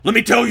Let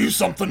me tell you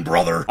something,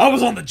 brother. I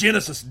was on the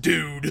Genesis,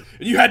 dude.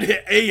 And you had to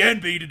hit A and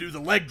B to do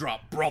the leg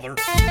drop, brother.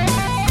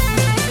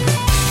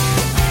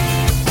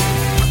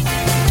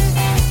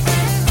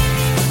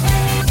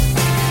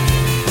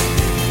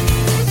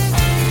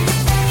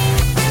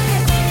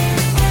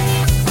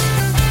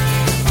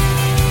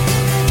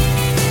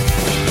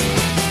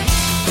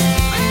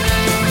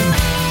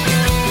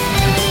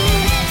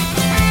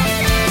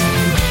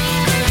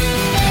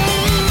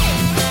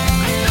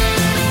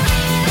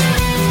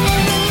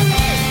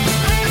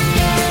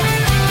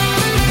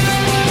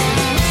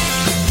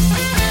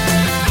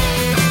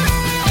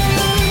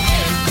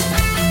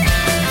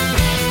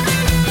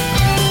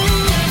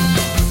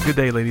 Good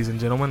day, ladies and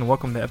gentlemen, and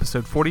welcome to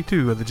episode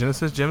 42 of the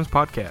Genesis Gems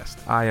podcast.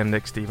 I am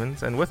Nick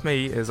Stevens, and with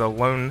me is a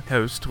lone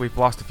host. We've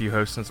lost a few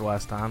hosts since the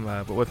last time,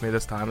 but with me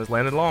this time is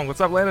Landon Long.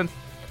 What's up, Landon?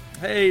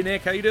 Hey,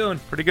 Nick, how you doing?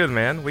 Pretty good,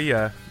 man. We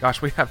have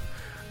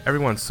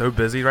everyone's so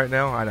busy right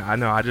now. I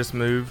know. I just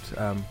moved.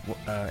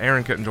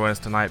 Aaron couldn't join us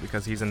tonight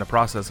because he's in the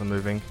process of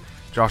moving.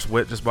 Josh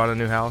Witt just bought a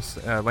new house.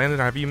 Landon,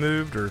 have you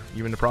moved, or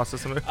you in the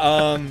process of moving?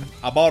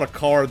 I bought a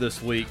car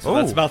this week, so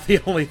that's about the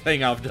only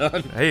thing I've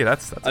done. Hey,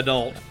 that's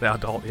adult. The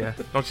adult, yeah.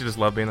 Don't you just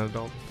love being an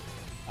adult?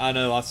 I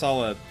know. I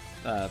saw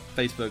a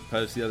Facebook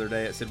post the other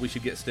day. It said we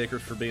should get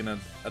stickers for being an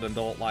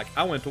adult. Like,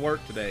 I went to work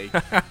today.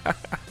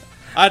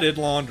 I did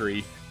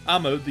laundry. I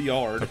mowed the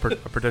yard. A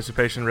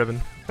participation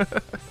ribbon.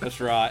 That's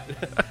right.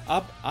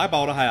 I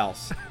bought a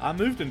house. I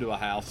moved into a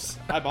house.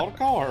 I bought a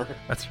car.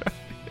 That's right.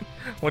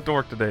 Went to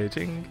work today.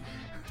 Ching.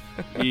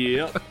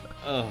 Yep.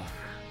 Oh,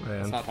 man.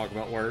 Let's not talk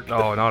about work.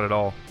 Oh, not at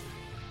all.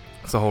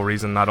 That's the whole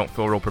reason I don't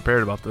feel real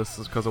prepared about this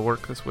is because of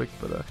work this week.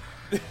 But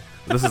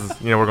this is,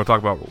 we're going to talk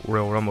about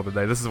Royal Rumble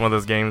today. This is one of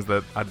those games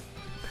that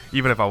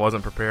even if I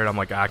wasn't prepared, I'm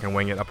like, I can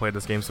wing it. I played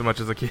this game so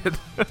much as a kid.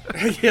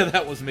 Yeah,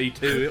 that was me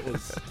too.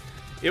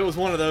 It was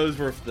one of those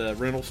where if the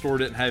rental store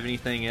didn't have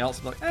anything else,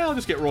 I'm like, I'll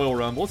just get Royal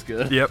Rumble. It's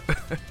good. Yep.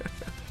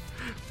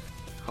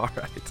 All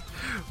right.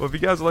 Well, if you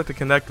guys would like to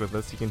connect with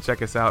us, you can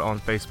check us out on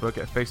Facebook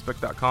at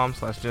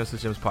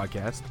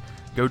facebook.com/GenesisGemsPodcast.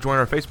 Go join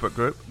our Facebook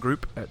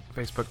group at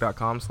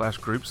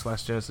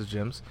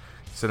facebook.com/group/GenesisGems.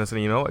 Send us an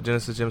email at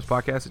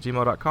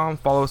genesisgemspodcast@gmail.com.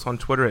 Follow us on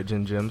Twitter at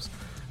GenGems.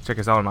 Check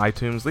us out on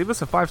iTunes. Leave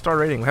us a 5-star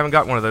rating. We haven't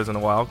got one of those in a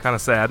while. Kind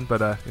of sad,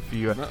 but if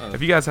you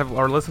guys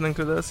are listening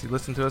to this, you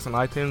listen to us on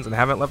iTunes and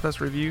haven't left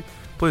us a review,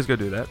 please go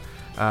do that.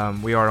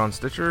 We are on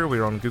Stitcher, we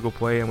are on Google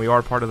Play, and we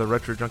are part of the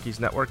Retro Junkies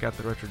network at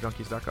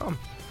theretrojunkies.com.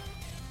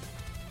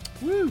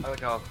 Woo! I like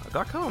how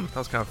 .com. That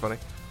was kind of funny.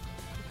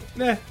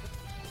 Nah,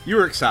 you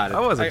were excited. I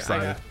was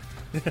excited.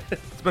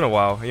 It's been a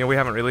while. We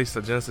haven't released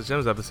a Genesis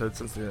Gems episode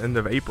since the end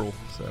of April,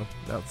 so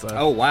that's.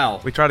 Oh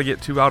wow! We try to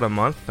get 2 out a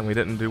month, and we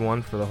didn't do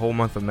one for the whole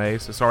month of May.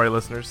 So sorry,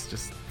 listeners.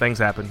 Just things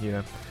happen.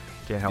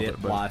 Can't help it.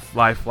 But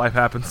life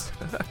happens.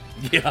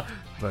 Yeah.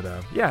 But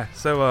yeah.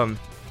 So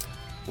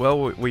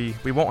well, we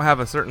won't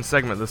have a certain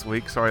segment this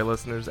week. Sorry,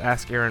 listeners.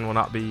 Ask Aaron will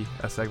not be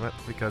a segment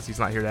because he's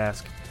not here to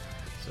ask.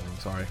 So I'm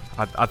sorry.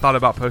 I thought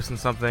about posting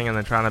something and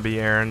then trying to be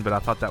Aaron, but I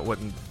thought that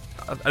wouldn't.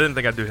 I didn't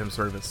think I'd do him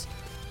service.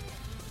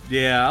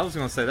 Yeah, I was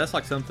gonna say that's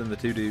like something the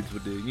two dudes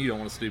would do. You don't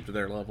want to stoop to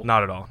their level.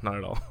 Not at all. Not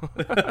at all.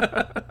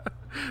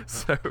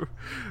 So,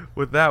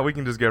 with that, we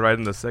can just get right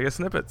into Sega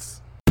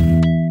snippets.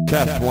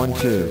 Test 1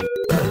 2.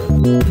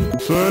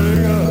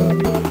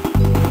 Sega.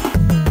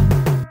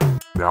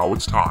 Now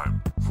it's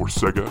time for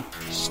Sega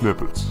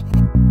snippets.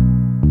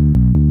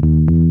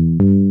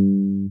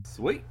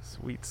 Sweet.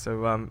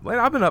 So,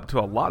 I've been up to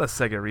a lot of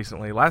Sega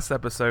recently. Last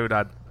episode,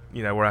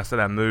 where I said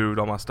I moved,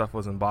 all my stuff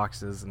was in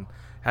boxes and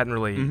hadn't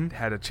really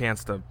had a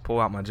chance to pull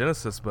out my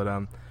Genesis. But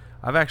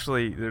I've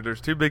actually,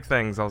 there's 2 big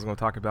things I was going to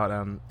talk about.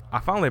 I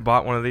finally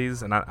bought one of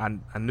these, and I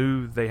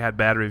knew they had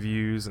bad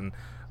reviews and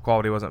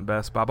quality wasn't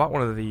best. But I bought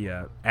one of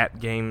the At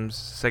Games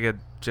Sega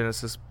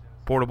Genesis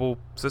portable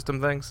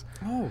system things.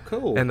 Oh,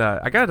 cool. And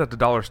I got it at the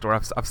dollar store.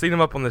 I've seen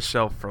them up on the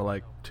shelf for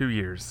like 2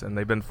 years, and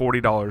they've been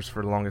 $40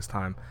 for the longest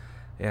time.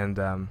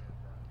 And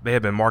they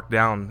had been marked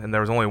down, and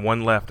there was only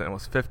one left, and it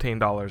was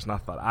 $15. And I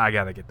thought, I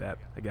gotta get that.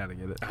 I gotta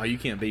get it. Oh, you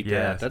can't beat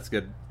that. That's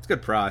good. It's a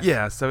good price.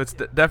 Yeah. So it's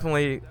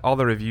definitely all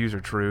the reviews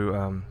are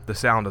true. The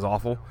sound is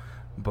awful,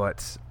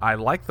 but I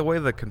like the way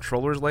the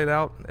controller's laid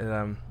out.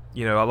 A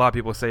lot of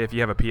people say if you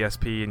have a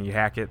PSP and you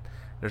hack it,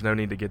 there's no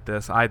need to get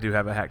this. I do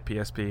have a hacked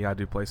PSP. I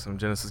do play some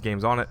Genesis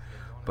games on it,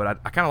 but I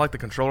kind of like the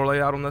controller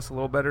layout on this a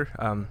little better.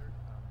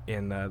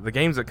 And the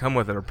games that come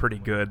with it are pretty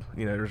good.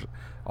 There's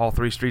all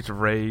 3 Streets of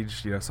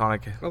Rage,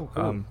 Sonic,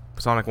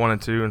 Sonic 1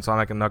 and 2, and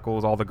Sonic and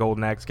Knuckles, all the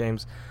Golden Axe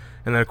games.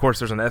 And then, of course,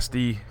 there's an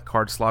SD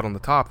card slot on the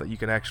top that you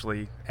can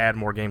actually add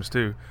more games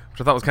to,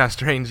 which I thought was kind of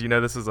strange.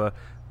 This is a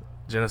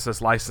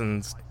Genesis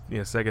licensed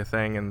Sega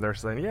thing, and they're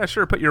saying, yeah,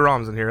 sure, put your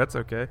ROMs in here. That's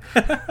okay.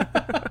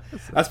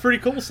 That's pretty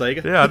cool,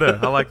 Sega. Yeah, I know.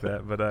 I like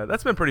that. But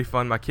that's been pretty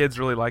fun. My kids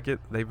really like it.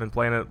 They've been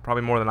playing it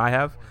probably more than I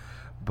have.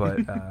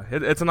 But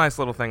it's a nice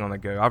little thing on the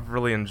go. I've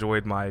really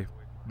enjoyed my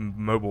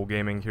mobile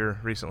gaming here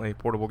recently,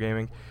 portable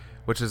gaming.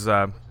 which is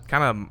kind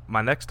of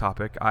my next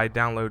topic. I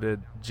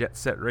downloaded Jet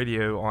Set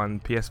Radio on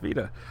PS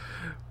Vita,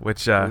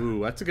 which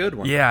Ooh, that's a good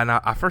one. yeah, and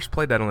I first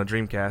played that on the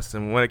Dreamcast,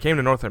 and when it came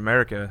to North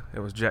America, it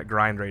was Jet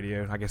Grind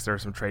Radio. I guess there were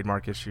some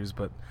trademark issues,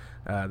 but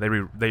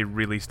they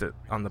released it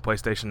on the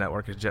PlayStation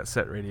Network as Jet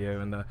Set Radio,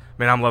 and man,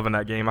 I'm loving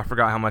that game. I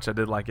forgot how much I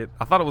did like it.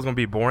 I thought it was going to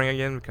be boring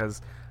again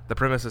because the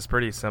premise is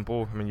pretty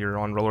simple. I mean, you're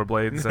on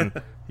rollerblades and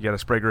you got to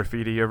spray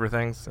graffiti over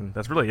things, and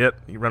that's really it.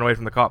 You run away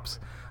from the cops.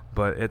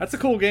 But that's a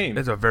cool game.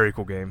 It's a very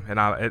cool game, and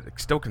it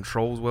still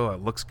controls well.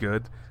 It looks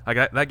good.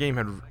 Like that game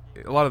had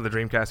a lot of the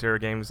Dreamcast era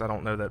games. I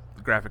don't know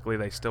that graphically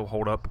they still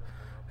hold up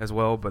as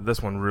well, but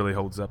this one really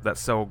holds up. That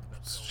cell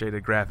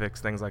shaded graphics,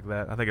 things like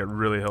that. I think it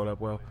really held up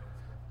well.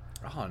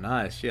 Oh,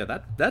 nice. Yeah,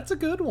 that's a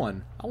good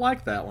one. I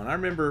like that one. I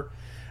remember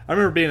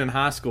being in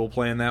high school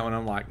playing that one.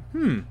 I'm like,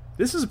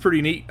 this is a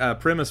pretty neat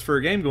premise for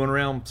a game, going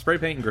around spray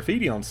painting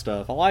graffiti on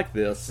stuff. I like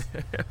this.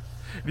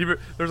 There's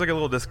like a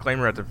little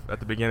disclaimer at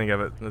the beginning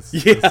of it.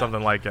 It's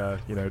something like,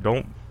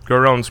 don't go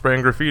around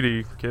spraying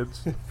graffiti,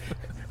 kids.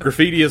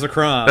 Graffiti is a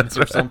crime,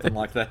 or something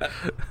like that.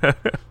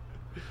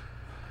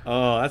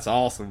 Oh, that's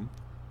awesome.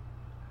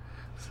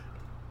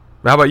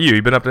 How about you?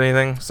 You been up to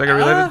anything Sega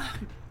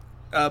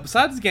related?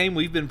 Besides the game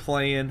we've been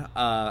playing,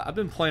 I've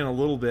been playing a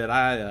little bit.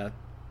 I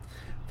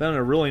found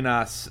a really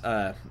nice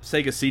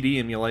Sega CD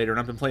emulator, and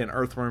I've been playing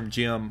Earthworm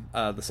Jim,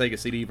 the Sega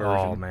CD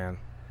version. Oh man,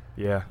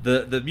 yeah.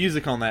 The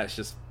music on that's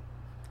just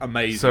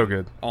amazing. So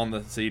good on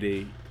the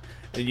CD.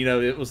 And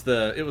it was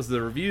the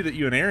review that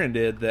you and Aaron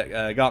did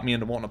that got me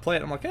into wanting to play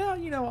it. I'm like,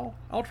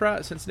 I'll try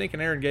it since Nick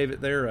and Aaron gave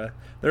it their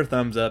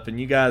thumbs up, and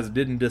you guys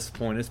didn't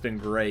disappoint. It's been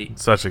great.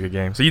 Such a good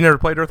game. So you never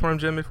played Earthworm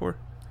Jim before?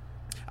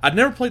 I'd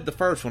never played the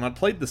first one. I'd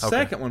played the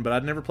second one, but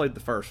I'd never played the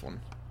first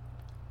one.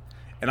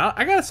 And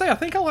I gotta say, I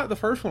think I like the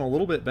first one a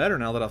little bit better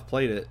now that I've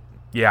played it.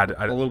 Yeah,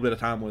 a little bit of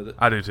time with it.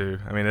 I do too.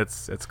 I mean,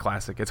 it's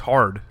classic. It's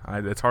hard.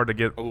 It's hard to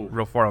get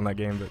real far on that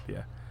game, but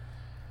yeah.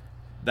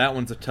 That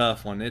one's a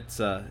tough one. It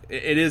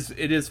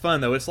is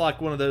fun though. It's like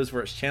one of those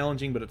where it's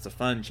challenging, but it's a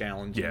fun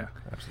challenge. Yeah,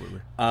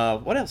 absolutely.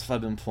 What else have I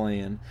been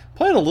playing?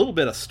 Played a little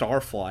bit of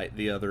Starflight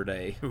the other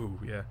day. Ooh,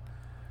 yeah.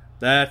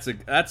 That's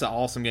an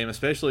awesome game,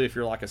 especially if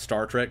you're like a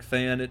Star Trek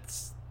fan.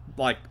 It's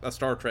like a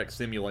Star Trek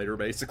simulator,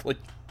 basically.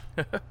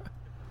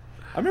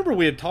 I remember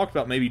we had talked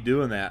about maybe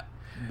doing that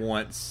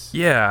once.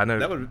 Yeah, I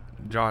know.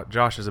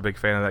 Josh is a big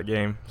fan of that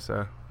game,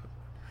 so.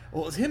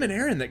 Well, it was him and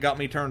Aaron that got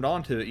me turned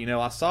on to it.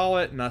 I saw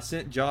it, and I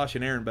sent Josh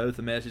and Aaron both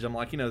a message. I'm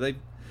like,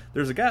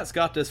 there's a guy that's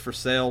got this for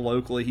sale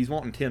locally. He's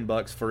wanting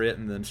 $10 for it,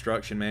 and the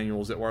instruction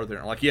manuals that were there.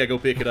 I'm like, yeah, go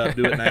pick it up.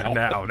 Do it now.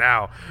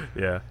 now.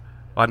 Yeah.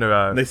 I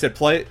know. They said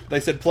play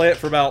it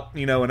for about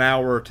an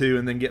hour or two,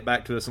 and then get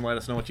back to us and let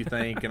us know what you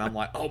think. And I'm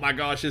like, oh my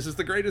gosh, this is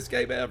the greatest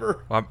game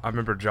ever. Well, I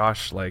remember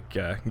Josh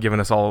giving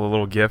us all a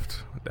little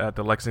gift at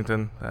the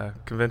Lexington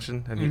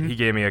convention, and he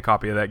gave me a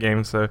copy of that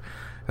game. So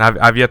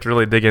I've yet to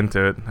really dig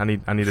into it. I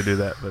need to do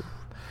that, but.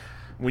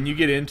 When you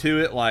get into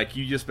it,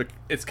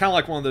 it's kind of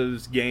like one of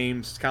those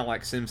games, kind of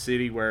like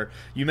SimCity, where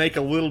you make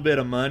a little bit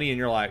of money and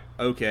you're like,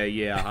 okay,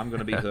 yeah, I'm going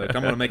to be hooked.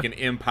 I'm going to make an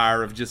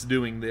empire of just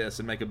doing this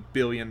and make $1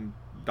 billion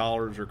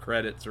or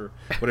credits or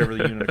whatever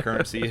the unit of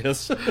currency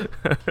is.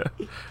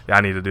 Yeah,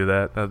 I need to do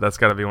that. That's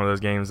got to be one of those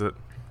games that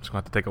I'm just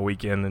going to have to take a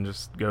weekend and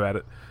just go at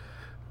it.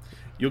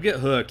 You'll get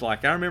hooked.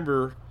 Like, I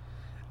remember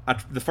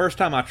the first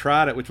time I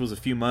tried it, which was a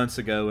few months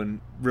ago,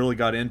 and really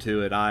got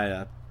into it,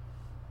 I'm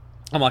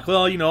like,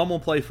 well, I'm going to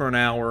play for an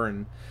hour,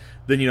 and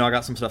then, I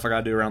got some stuff I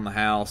got to do around the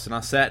house, and I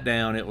sat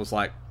down. It was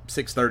like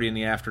 6:30 in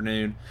the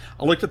afternoon.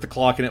 I looked at the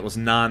clock, and it was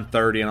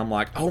 9:30, and I'm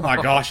like, oh my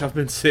gosh, I've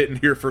been sitting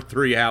here for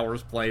 3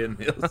 hours playing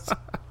this.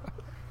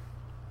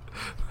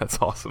 That's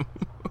awesome.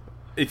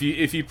 If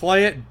you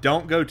play it,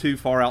 don't go too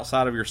far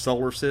outside of your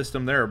solar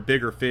system. There are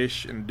bigger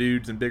fish and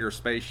dudes and bigger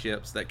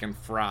spaceships that can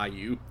fry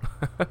you.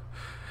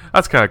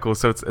 That's kind of cool.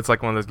 So it's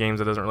like one of those games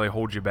that doesn't really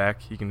hold you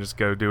back. You can just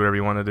go do whatever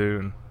you want to do,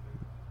 and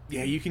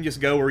yeah, you can just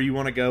go where you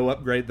want to go,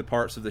 upgrade the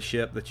parts of the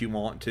ship that you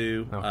want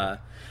to. Okay.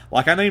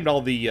 I named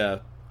all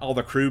the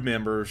crew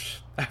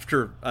members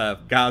after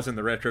guys in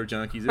the Retro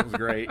Junkies. It was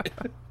great.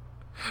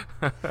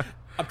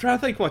 I'm trying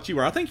to think what you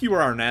were. I think you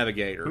were our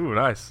navigator. Ooh,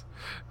 nice.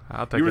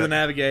 I'll take You were that. the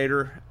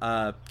navigator.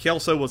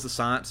 Kelso was the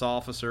science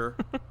officer.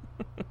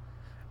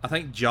 I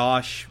think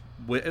Josh,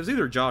 it was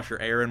either Josh or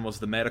Aaron, was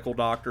the medical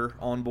doctor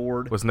on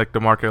board. Was Nick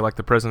DeMarco like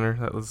the prisoner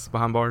that was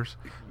behind bars?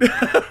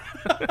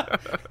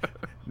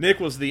 Nick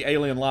was the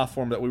alien life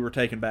form that we were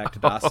taking back to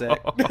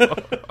dissect.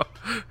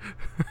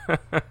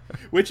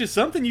 Which is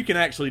something you can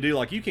actually do.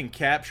 Like, you can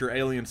capture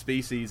alien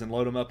species and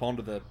load them up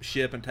onto the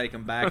ship and take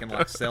them back and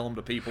sell them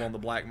to people on the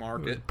black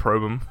market.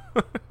 Probe them.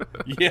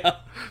 Yeah.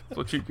 That's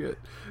what you get.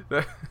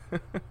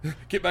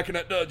 Get back in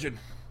that dungeon.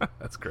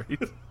 That's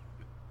great.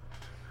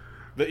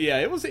 But yeah,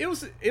 it was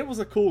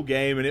a cool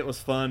game, and it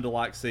was fun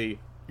to see.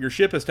 Your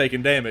ship has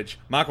taken damage.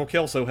 Michael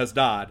Kelso has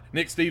died.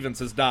 Nick Stevens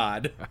has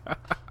died.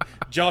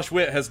 Josh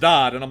Witt has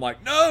died. And I'm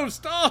like, no,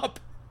 stop!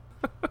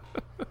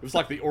 It was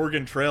like the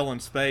Oregon Trail in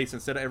space.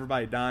 Instead of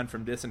everybody dying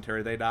from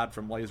dysentery, they died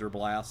from laser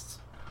blasts.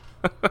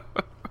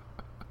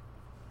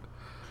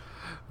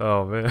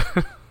 Oh man.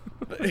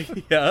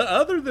 Yeah,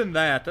 other than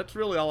that, that's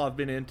really all I've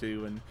been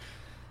into.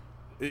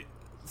 And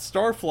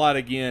Starflight,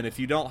 again, if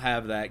you don't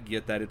have that,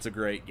 get that. It's a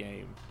great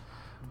game.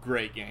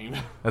 Great game.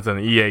 That's an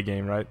EA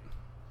game, right?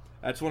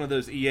 That's one of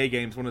those EA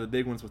games, one of the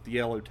big ones with the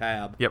yellow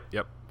tab.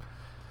 Yep.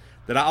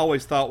 That I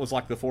always thought was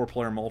like the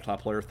 4-player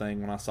multiplayer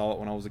thing when I saw it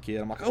when I was a kid.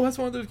 I'm like, oh, that's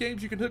one of those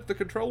games you can hook the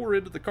controller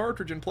into the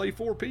cartridge and play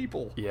 4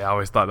 people. Yeah, I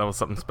always thought that was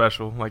something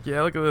special. Like,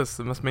 yeah, look at this.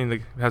 It must mean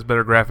it has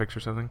better graphics or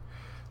something.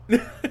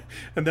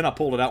 And then I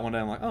pulled it out one day.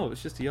 I'm like, oh,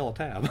 it's just a yellow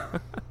tab.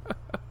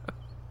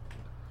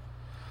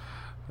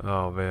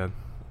 Oh man.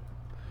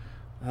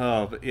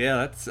 Oh, but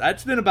yeah,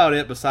 that's been about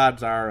it.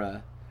 Besides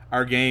our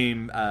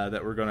game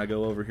that we're gonna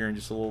go over here in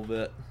just a little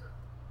bit.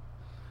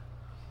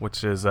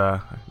 Which is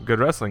a good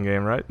wrestling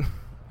game, right?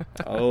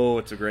 Oh,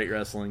 it's a great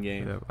wrestling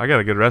game. Yeah, I got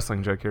a good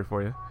wrestling joke here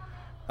for you.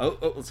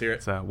 Oh, let's hear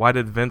it. It's, why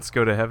did Vince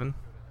go to heaven?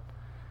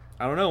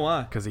 I don't know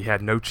why. Because he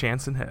had no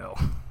chance in hell.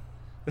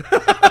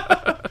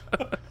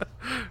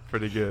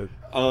 Pretty good.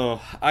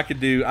 Oh, I could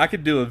do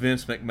a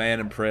Vince McMahon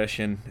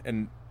impression,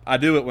 and I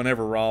do it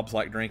whenever Rob's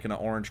like drinking an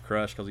Orange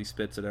Crush because he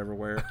spits it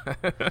everywhere.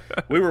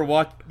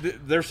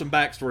 There's some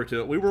backstory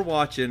to it. We were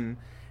watching.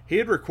 He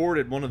had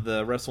recorded one of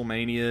the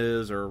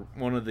WrestleManias or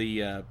one of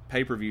the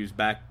pay-per-views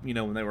back,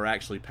 when they were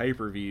actually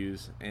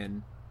pay-per-views,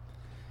 and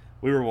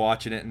we were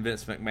watching it, and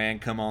Vince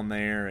McMahon come on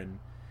there, and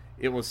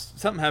it was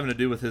something having to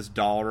do with his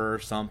daughter or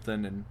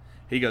something, and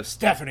he goes,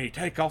 "Stephanie,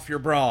 take off your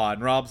bra,"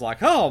 and Rob's like,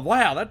 "Oh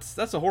wow, that's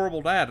a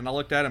horrible dad," and I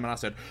looked at him and I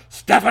said,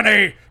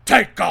 "Stephanie,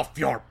 take off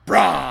your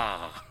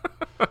bra."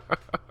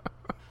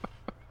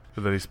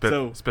 And then he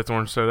spits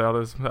orange soda out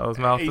his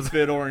mouth. He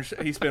spit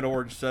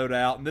orange soda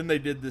out, and then they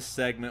did this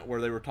segment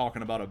where they were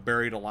talking about a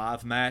buried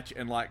alive match,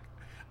 and like,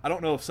 I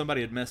don't know if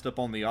somebody had messed up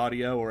on the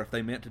audio or if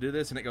they meant to do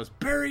this, and it goes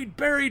buried,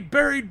 buried,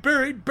 buried,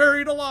 buried,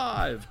 buried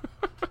alive.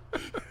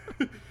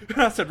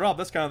 And I said, Rob,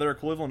 that's kind of their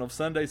equivalent of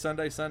Sunday,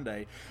 Sunday,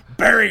 Sunday.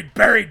 Buried,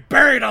 buried,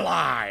 buried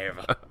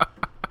alive.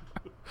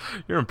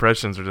 Your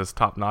impressions are just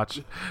top notch.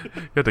 You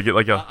have to get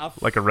like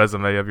a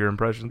resume of your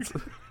impressions.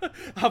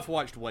 I've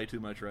watched way too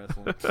much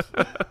wrestling.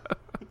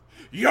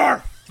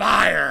 You're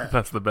fired.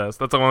 That's the best.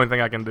 That's the only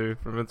thing I can do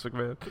for Vince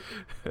McMahon.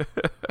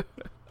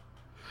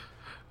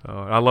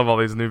 Oh, I love all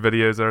these new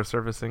videos that are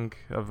surfacing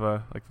of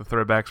like the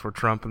throwbacks where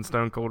Trump and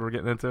Stone Cold were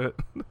getting into it.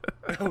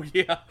 Oh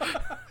yeah,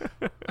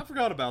 I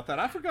forgot about that.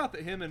 I forgot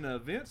that him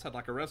and Vince had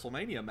like a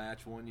WrestleMania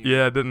match one year.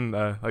 Yeah, didn't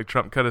like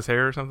Trump cut his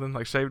hair or something?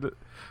 Like shaved it?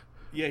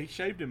 Yeah, he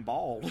shaved him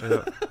bald.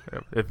 Yeah.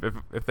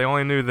 If they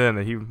only knew then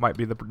that he might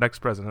be the next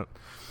president.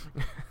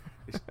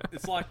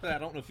 It's like that. I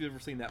don't know if you've ever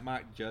seen that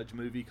Mike Judge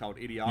movie called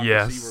Idiocracy,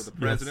 yes, where the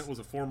president was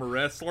a former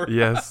wrestler.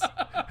 Yes.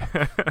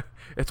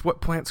 It's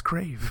what plants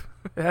crave.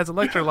 It has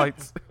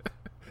electrolytes.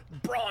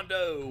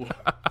 Brondo.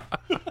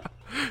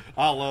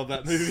 I love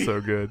that movie.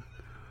 So good.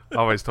 I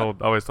always told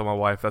my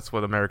wife that's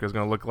what America's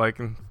going to look like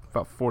in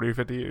about 40 or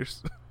 50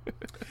 years.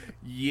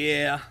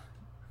 Yeah.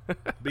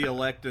 Be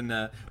electing.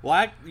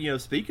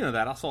 Speaking of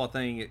that, I saw a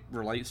thing that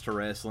relates to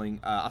wrestling.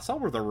 I saw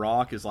where The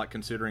Rock is like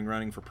considering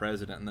running for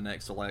president in the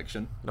next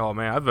election. Oh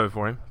man, I'd vote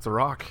for him. It's The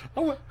Rock.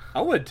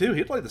 I would too.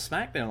 He'd lay the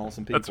smackdown on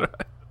some people. That's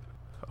right.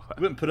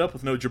 He wouldn't put up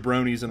with no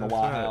jabronis in the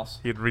White House.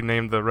 He'd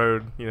rename the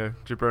road,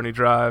 Jabroni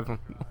Drive,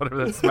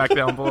 whatever that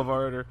SmackDown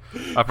Boulevard. Or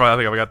I think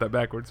I got that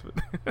backwards,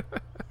 but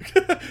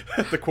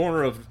at the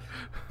corner of,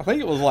 I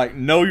think it was like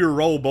Know Your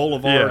Role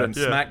Boulevard and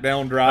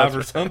SmackDown Drive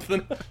or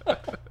something.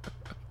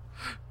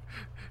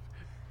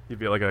 You'd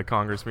be like at a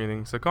Congress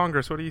meeting. So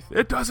Congress, what do you think?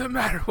 It doesn't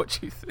matter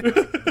what you think.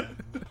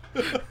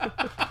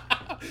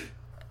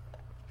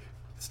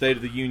 State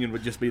of the Union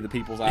would just be the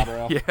people's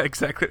eyebrow. Yeah,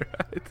 exactly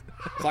right.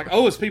 It's like,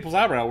 oh, it's people's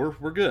eyebrow.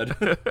 We're good.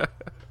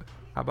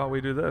 How about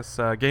we do this?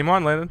 Game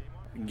on, Landon.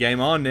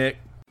 Game on, Nick.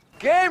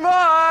 Game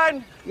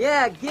on!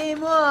 Yeah,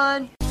 game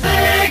on.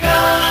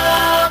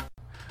 Sega!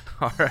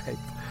 All right.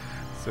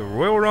 So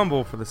Royal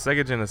Rumble for the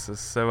Sega Genesis.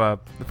 So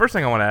the first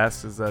thing I want to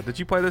ask is, did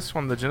you play this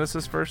on the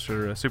Genesis first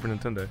or Super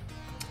Nintendo?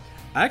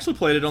 I actually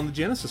played it on the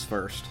Genesis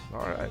first.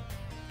 All right.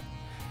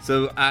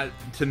 So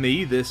to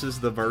me, this is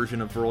the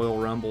version of Royal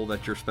Rumble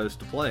that you're supposed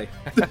to play.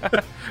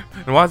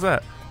 And why is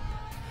that?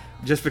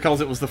 Just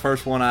because it was the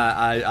first one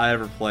I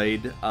ever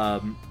played.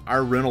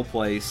 Our rental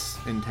place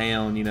in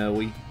town,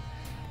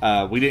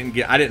 I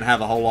didn't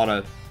have a whole lot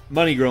of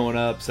money growing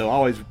up, so I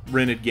always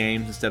rented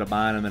games instead of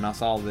buying them, and I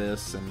saw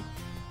this, and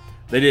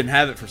they didn't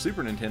have it for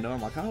Super Nintendo.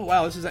 I'm like, oh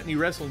wow, this is that new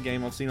wrestling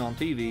game I've seen on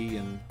TV,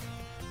 and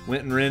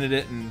went and rented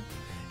it. And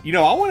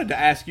I wanted to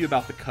ask you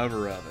about the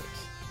cover of it.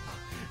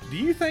 Do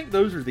you think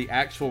those are the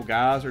actual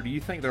guys, or do you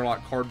think they're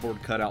like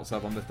cardboard cutouts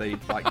of them that they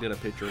did a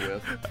picture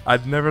with?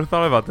 I'd never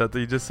thought about that.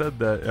 You just said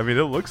that. I mean,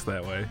 it looks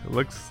that way. It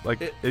looks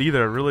like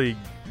either a really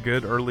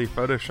good early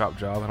Photoshop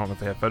job. I don't know if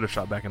they had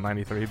Photoshop back in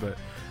 '93, but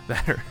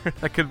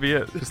that could be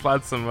it. Just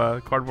slide some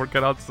cardboard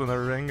cutouts in the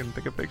ring and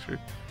take a picture.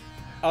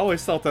 I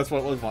always thought that's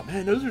what it was like.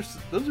 Man, those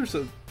are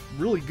some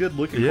really good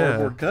looking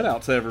cardboard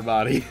cutouts.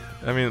 Everybody.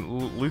 I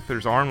mean,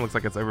 Luther's arm looks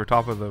like it's over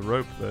top of the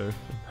rope, though.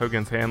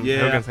 Hogan's hand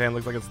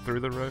looks like it's through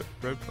the rope.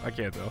 I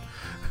can't tell.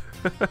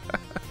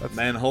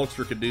 Man,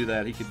 Hulkster could do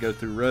that. He could go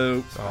through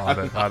ropes. Oh, I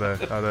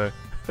know.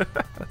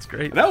 That's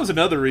great. That was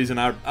another reason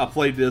I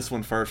played this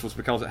one first, was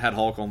because it had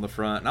Hulk on the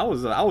front, and I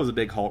was a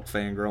big Hulk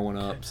fan growing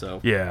up.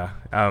 So Yeah.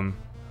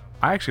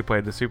 I actually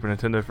played the Super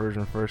Nintendo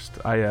version first.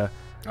 I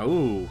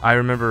oh,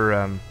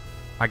 remember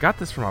I got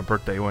this for my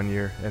birthday one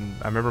year, and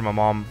I remember my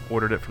mom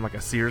ordered it from like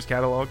a Sears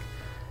catalog,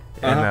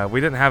 and we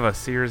didn't have a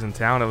Sears in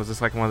town. It was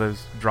just like one of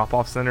those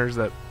drop-off centers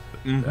that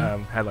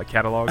had like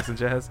catalogs and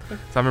jazz. So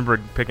I remember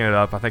picking it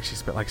up. I think she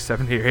spent like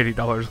 $70 or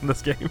 $80 on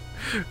this game.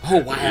 Oh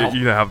wow!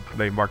 You know how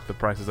they marked the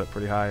prices up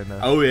pretty high. And,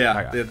 oh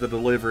yeah, the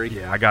delivery.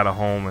 Yeah, I got it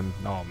home, and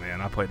oh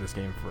man, I played this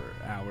game for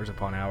hours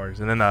upon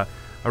hours. And then a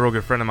real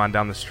good friend of mine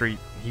down the street,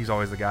 he's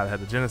always the guy that had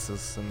the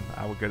Genesis, and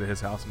I would go to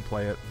his house and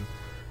play it. And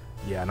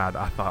yeah, and I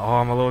thought, oh,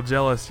 I'm a little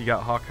jealous. You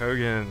got Hulk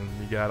Hogan,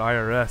 and you got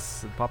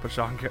IRS, and Papa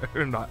Shango,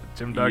 and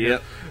Jim Duggan.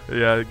 Yep.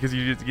 Yeah, because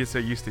you get so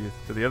used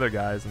to the other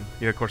guys. And,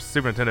 of course,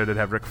 Super Nintendo did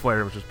have Ric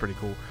Flair, which was pretty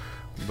cool.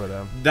 But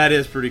that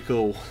is pretty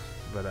cool.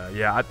 But,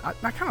 yeah,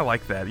 I kind of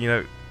like that.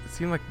 It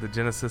seemed like the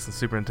Genesis and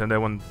Super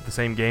Nintendo, when the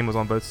same game was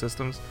on both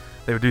systems,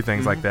 they would do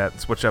things like that,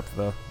 switch up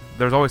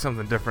there's always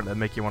something different that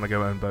make you want to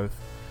go own both.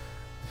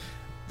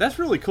 That's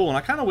really cool, and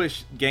I kind of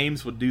wish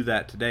games would do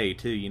that today,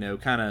 too.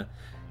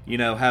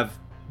 Have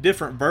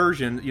different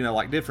versions,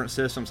 like different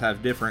systems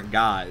have different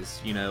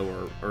guys,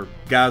 or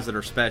guys that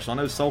are special. I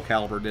know Soul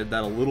Calibur did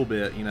that a little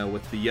bit,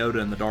 with the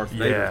Yoda and the Darth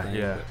Vader thing.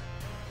 Yeah.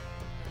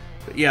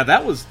 But yeah,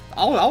 that was,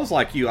 I was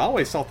like you. I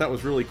always thought that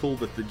was really cool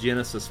that the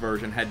Genesis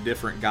version had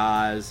different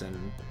guys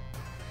and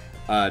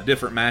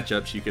different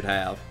matchups you could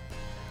have.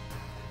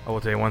 I will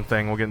tell you one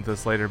thing, we'll get into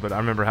this later, but I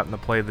remember having to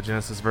play the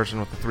Genesis version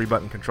with the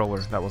 3-button controller.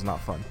 That was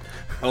not fun.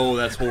 Oh,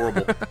 that's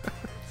horrible.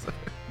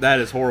 That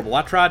is horrible.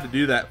 I tried to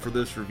do that for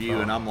this review,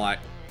 and I'm like,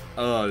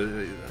 I'll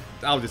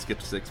just get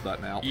the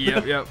 6-button out.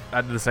 Yep.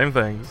 I did the same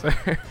thing.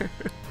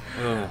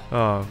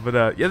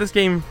 But this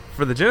game,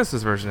 for the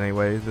Genesis version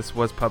anyway, this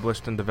was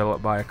published and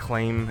developed by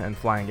Acclaim and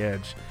Flying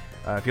Edge.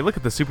 If you look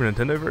at the Super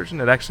Nintendo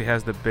version, it actually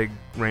has the big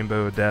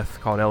rainbow of death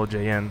called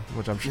LJN,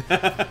 which I'm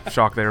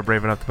shocked they were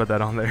brave enough to put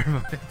that on there.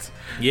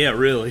 Yeah,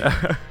 really.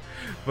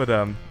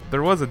 But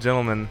there was a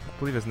gentleman, I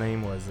believe his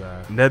name was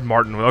Ned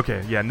Martin.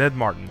 Okay, yeah, Ned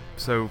Martin.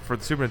 So for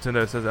the Super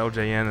Nintendo it says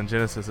LJN, and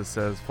Genesis it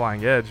says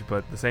Flying Edge,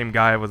 but the same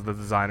guy was the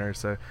designer.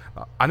 So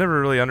I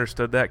never really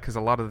understood that, because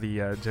a lot of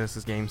the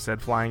Genesis games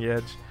said Flying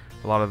Edge.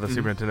 A lot of the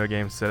Super Nintendo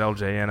games said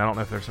LJN. I don't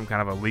know if there's some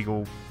kind of a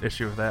legal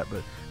issue with that,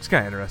 but it's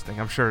kind of interesting.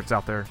 I'm sure it's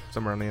out there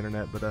somewhere on the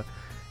internet. But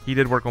he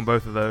did work on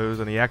both of those,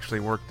 and he actually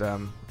worked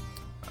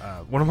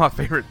one of my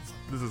favorites.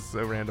 This is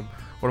so random.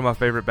 One of my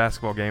favorite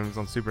basketball games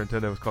on Super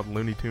Nintendo was called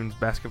Looney Tunes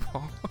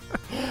Basketball.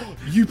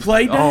 You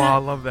played that? Oh, I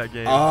love that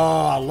game.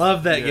 Oh, I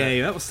love that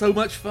game. That was so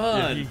much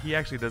fun. Yeah, he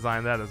actually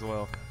designed that as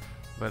well.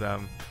 But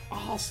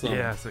awesome.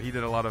 Yeah, so he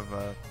did a lot of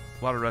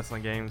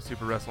wrestling games.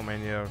 Super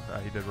WrestleMania.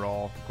 He did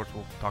Raw. Of course,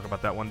 we'll talk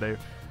about that one day.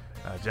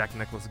 Jack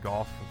Nicklaus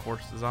Golf and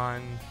Course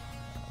Design.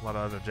 A lot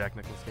of other Jack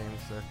Nicklaus games.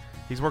 So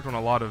he's worked on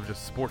a lot of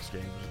just sports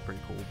games, which is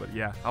pretty cool. But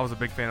yeah, I was a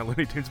big fan of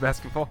Looney Tunes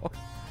Basketball.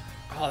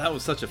 Oh, that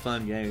was such a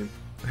fun game.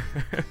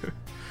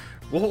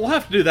 We'll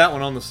have to do that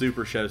one on the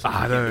Super Show, so we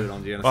can do it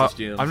on Genesis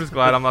Gems. I'm just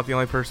glad I'm not the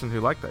only person who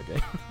liked that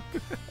game.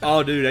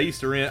 Oh, dude, I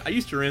used to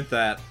rent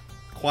that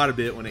quite a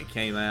bit when it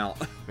came out.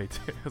 Me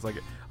too. It was like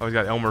I always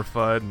got Elmer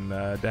Fudd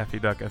and Daffy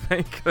Duck. I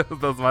think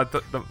those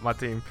were my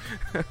team.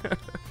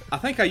 I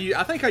think I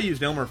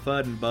used Elmer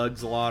Fudd and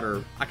Bugs a lot,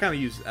 or I kind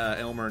of used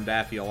Elmer and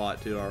Daffy a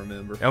lot too. I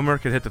remember Elmer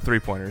could hit the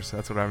 3-pointers.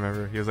 That's what I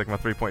remember. He was like my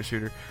 3-point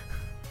shooter.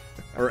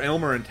 Or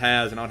Elmer and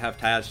Taz, and I'd have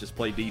Taz just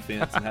play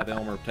defense and have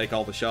Elmer take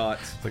all the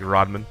shots. It's like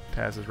Rodman.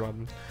 Taz is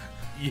Rodman.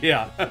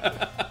 Yeah.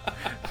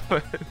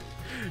 But,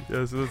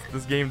 yeah, so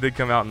this game did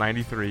come out in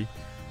 '93.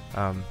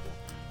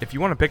 If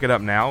you want to pick it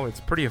up now, it's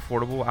pretty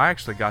affordable. I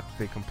actually got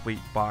the complete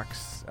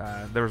box.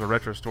 There was a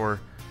retro store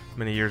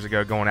many years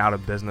ago going out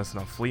of business in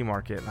a flea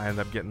market, and I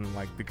ended up getting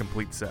like the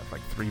complete set,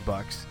 like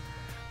 $3,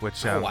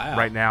 which wow.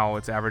 Right now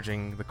it's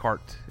averaging, the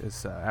cart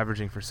is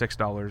averaging for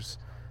 $6,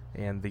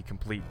 and the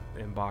complete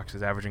in box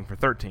is averaging for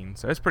 $13.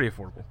 So it's pretty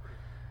affordable.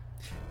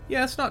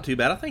 Yeah, it's not too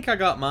bad. I think I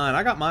got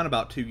mine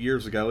about 2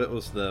 years ago. It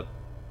was the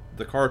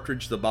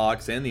cartridge, the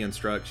box, and the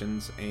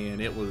instructions,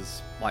 and it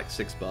was like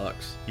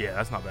 $6. Yeah,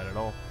 that's not bad at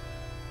all.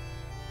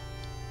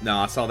 No,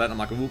 I saw that and I'm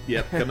like, "Oop,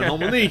 yep, coming home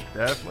with me."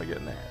 Definitely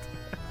getting that.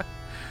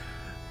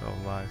 Oh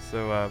my.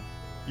 So,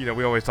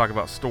 we always talk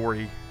about story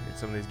in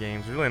some of these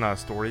games. There's really not a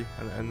story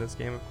in this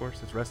game, of course.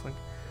 It's wrestling.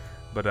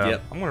 But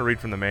yep. I'm going to read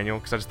from the manual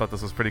because I just thought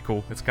this was pretty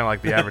cool. It's kind of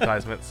like the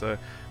advertisement. So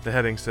the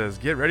heading says,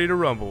 "Get ready to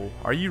rumble.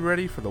 Are you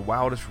ready for the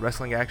wildest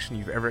wrestling action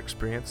you've ever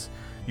experienced?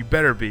 You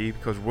better be,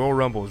 because Royal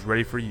Rumble is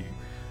ready for you.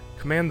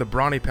 Command the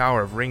brawny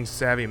power of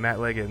ring-savvy Matt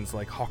Legends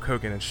like Hulk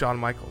Hogan and Shawn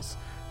Michaels.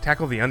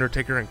 Tackle The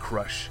Undertaker and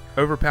crush.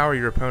 Overpower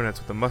your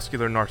opponents with a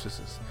muscular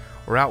narcissist,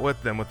 or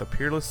outwit them with a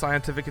peerless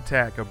scientific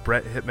attack of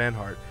Bret Hitman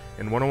Hart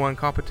in one-on-one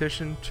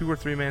competition, 2 or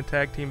 3-man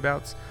tag team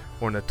bouts,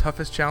 or in the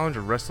toughest challenge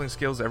of wrestling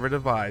skills ever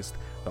devised,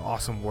 the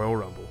awesome Royal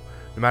Rumble.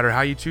 No matter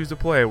how you choose to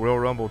play, Royal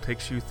Rumble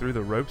takes you through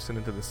the ropes and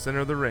into the center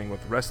of the ring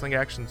with wrestling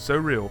action so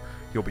real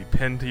you'll be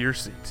pinned to your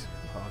seat.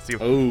 See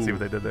what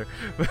they did there.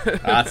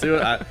 I see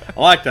what I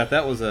like that.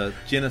 That was a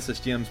Genesis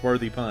Gems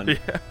worthy pun.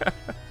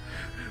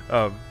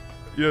 Yeah.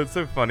 It's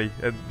so funny.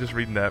 And just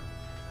reading that,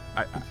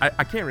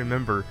 I can't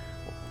remember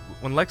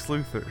when Lex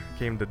Luthor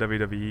came to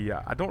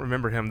WWE. I don't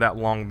remember him that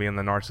long being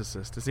the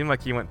narcissist. It seemed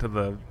like he went to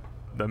the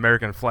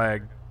American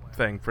flag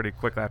thing pretty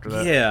quick after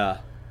that. Yeah.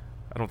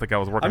 I don't think I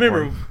was working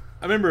for him.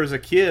 I remember as a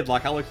kid,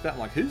 like I looked at that, I'm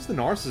like, who's the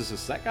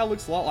narcissist? That guy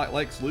looks a lot like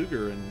Lex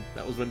Luger, and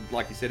that was when,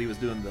 like you said, he was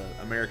doing the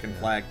American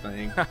flag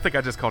thing. I think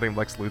I just called him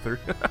Lex Luthor.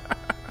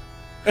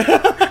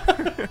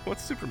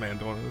 What's Superman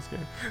doing in this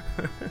game?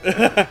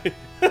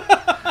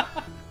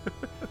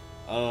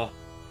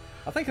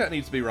 I think that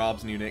needs to be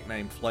Rob's new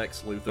nickname,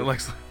 Flex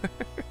Luthor.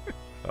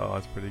 Oh,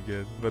 that's pretty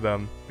good.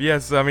 But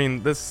yes, I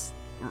mean, this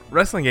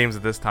wrestling games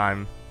at this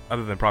time,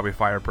 other than probably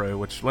Fire Pro,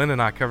 which Lynn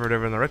and I covered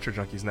over in the Retro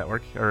Junkies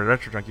network, or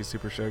Retro Junkies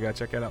Super Show. Gotta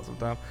check that out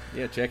sometime.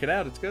 Yeah, check it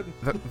out. It's good.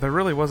 There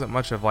really wasn't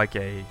much of like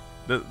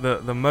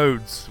the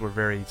modes were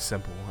very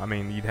simple. I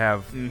mean, you'd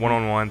have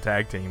one-on-one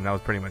tag team. That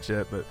was pretty much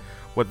it. But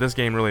what this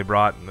game really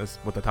brought, and this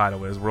what the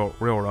title is,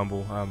 Royal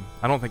Rumble.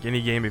 I don't think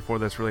any game before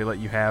this really let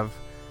you have.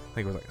 I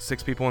think it was like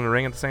 6 people in the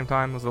ring at the same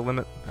time was the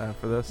limit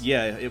for this.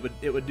 Yeah,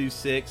 it would do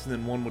 6, and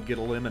then one would get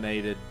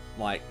eliminated.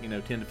 Like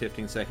 10 to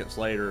 15 seconds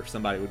later, if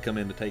somebody would come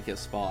in to take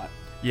his spot.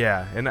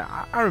 Yeah, and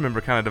I remember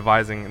kind of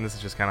devising, and this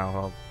is just kind of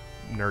how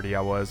nerdy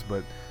I was,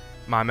 but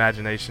my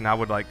imagination, I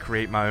would like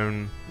create my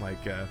own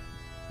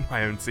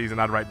my own season.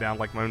 I'd write down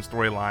like my own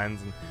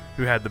storylines and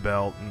who had the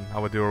belt, and I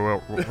would do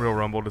a Royal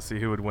Rumble to see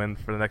who would win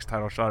for the next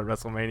title shot at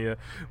WrestleMania,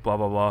 blah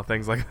blah blah,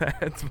 things like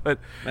that. But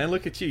man,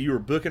 look at you were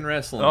booking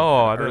wrestling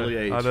at an early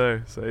age. I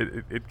know. So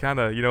it kind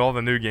of all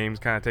the new games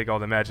kind of take all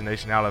the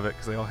imagination out of it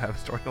because they all have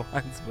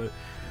storylines. But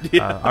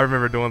I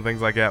remember doing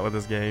things like that with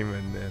this game,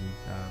 and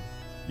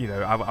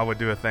I would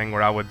do a thing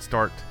where I would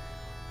start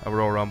a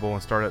Royal Rumble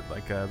and start at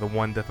like the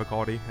 1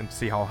 difficulty and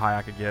see how high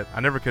I could get.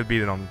 I never could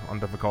beat it on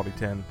difficulty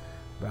 10,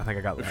 but I think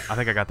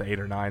I got the 8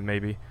 or 9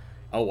 maybe.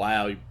 Oh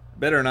wow,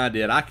 better than I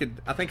did. I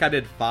think I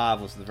did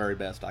 5 was the very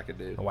best I could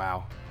do.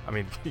 Wow. I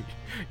mean,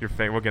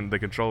 we'll get into the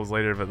controls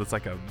later, but it's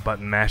like a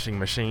button mashing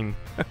machine.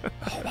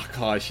 Oh my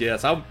gosh,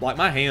 yes.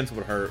 My hands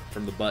would hurt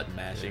from the button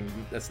mashing.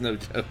 That's no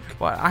joke.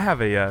 Well, I have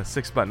a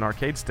 6-button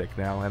arcade stick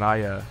now, and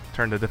I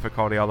turned the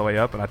difficulty all the way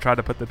up, and I tried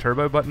to put the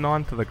turbo button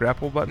on to the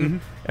grapple button,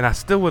 and I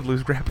still would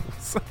lose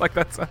grapples. Like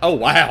that's. Oh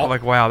wow! I'm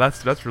like, wow,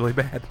 that's really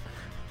bad.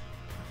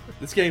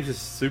 This game's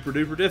just super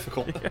duper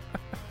difficult.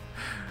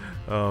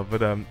 Yeah.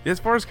 But as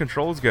far as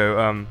controls go,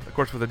 of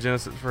course with the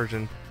Genesis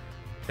version.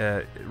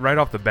 Right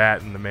off the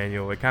bat in the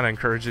manual, it kind of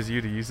encourages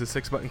you to use the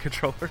 6-button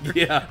controller.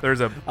 Yeah,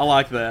 I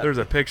like that. There's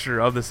a picture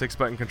of the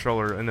 6-button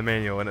controller in the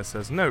manual, and it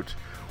says, "Note: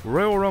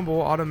 Royal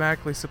Rumble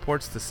automatically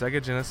supports the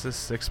Sega Genesis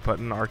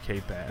 6-button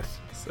arcade pad."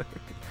 So,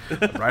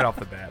 right off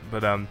the bat,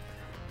 but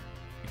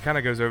it kind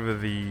of goes over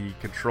the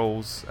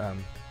controls.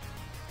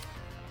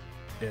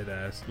 To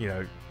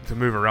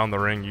move around the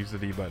ring, use the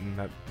D button.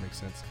 That makes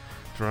sense.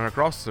 To run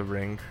across the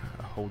ring,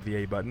 hold the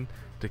A button.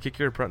 To kick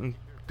your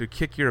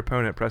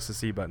opponent, press the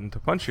C button. To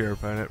punch your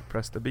opponent,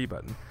 press the B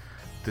button.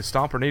 To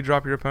stomp or knee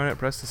drop your opponent,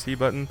 press the C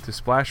button. To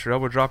splash or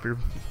elbow drop your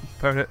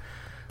opponent,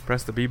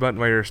 press the B button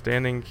while you're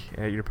standing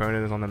and your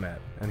opponent is on the mat.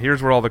 And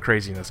here's where all the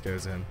craziness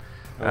goes in.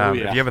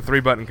 If you have a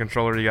 3-button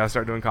controller, you gotta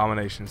start doing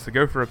combinations. To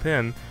go for a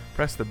pin,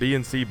 press the B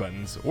and C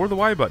buttons, or the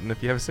Y button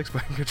if you have a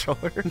 6-button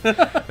controller.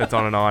 That's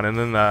on and on. And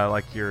then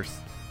like your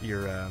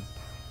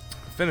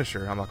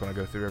finisher. I'm not gonna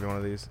go through every one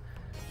of these.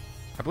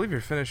 I believe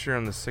your finisher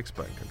on the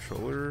 6-button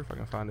controller, if I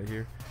can find it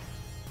here.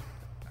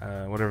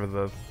 Whatever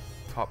the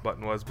top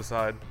button was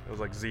beside, it was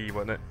like Z,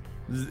 wasn't it?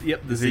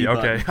 Yep, the Z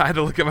okay, button. I had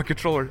to look at my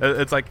controller.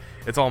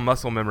 It's all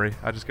muscle memory.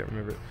 I just can't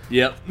remember it.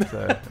 Yep.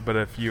 So, but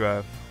if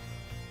you,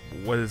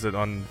 what is it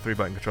on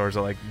 3-button controllers? Is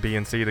it like B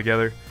and C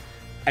together?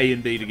 A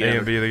and B together. A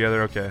and B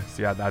together. Okay.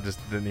 See, I just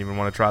didn't even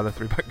want to try the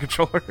 3-button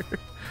controller.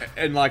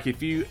 And like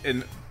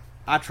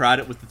I tried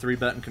it with the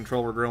 3-button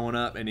controller growing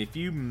up, and if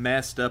you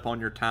messed up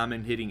on your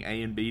timing hitting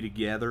A and B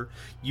together,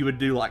 you would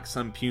do like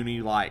some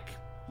puny like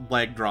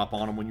leg drop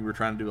on them when you were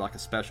trying to do like a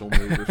special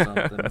move or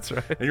something. That's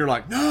right. And you're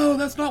like, no,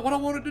 that's not what I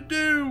wanted to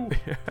do.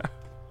 Yeah.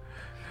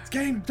 This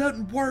game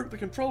doesn't work. The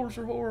controllers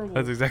are horrible.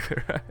 That's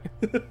exactly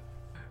right.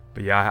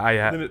 But yeah,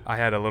 I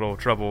had a little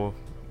trouble.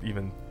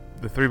 Even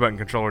the 3-button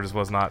controller just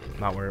was not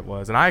where it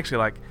was. And I actually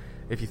like.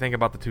 If you think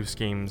about the two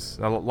schemes,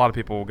 a lot of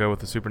people will go with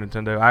the Super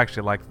Nintendo. I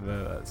actually like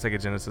the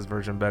Sega Genesis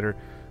version better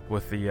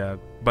with the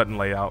button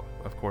layout,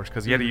 of course,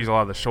 because you had to use a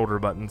lot of the shoulder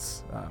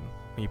buttons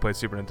when you played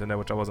Super Nintendo,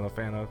 which I wasn't a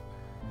fan of.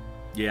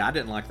 Yeah, I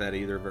didn't like that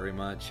either very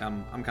much.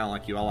 I'm kind of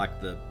like you. I like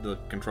the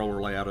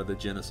controller layout of the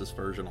Genesis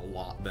version a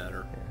lot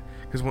better.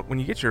 Because when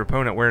you get your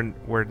opponent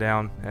wear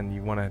down and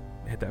you want to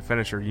hit that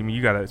finisher,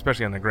 you got to,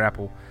 especially on the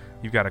grapple,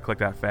 you've got to click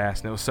that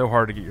fast. And it was so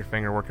hard to get your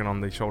finger working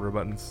on the shoulder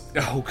buttons.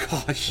 Oh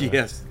gosh,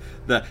 yes.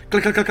 The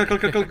click, click, click, click,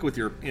 click, click with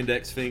your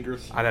index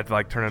fingers. I'd have to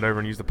like turn it over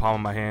and use the palm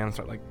of my hand and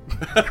start like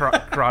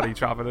karate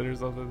chopping it or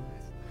something.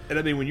 And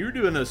I mean, when you're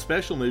doing those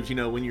special moves, you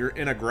know, when you're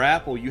in a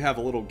grapple, you have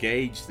a little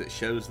gauge that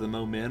shows the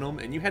momentum,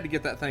 and you had to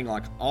get that thing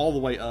like all the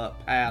way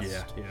up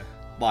past,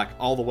 like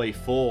all the way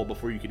full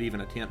before you could even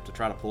attempt to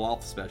try to pull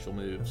off the special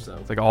move. So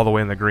It's like all the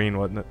way in the green,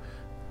 wasn't it?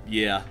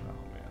 yeah,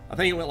 I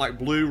think it went like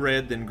blue,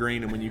 red, then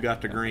green, and when you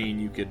got to green,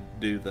 you could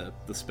do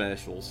the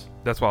specials.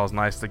 That's why it was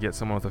nice to get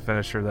someone with a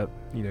finisher that,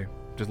 you know,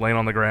 just laying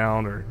on the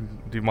ground or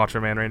do Macho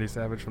Man Randy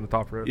Savage from the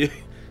top rope. Yeah.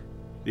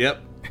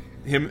 Yep.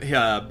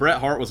 Bret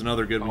Hart was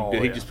another good one.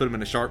 He yeah. just put him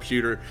in a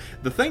sharpshooter.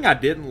 The thing I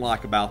didn't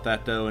like about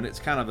that, though, and it's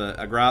kind of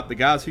a gripe, the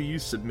guys who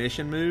use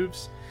submission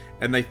moves,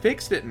 and they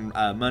fixed it in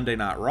Monday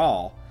Night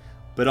Raw,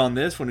 but on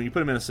this one, when you put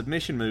them in a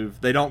submission move,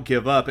 they don't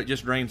give up. It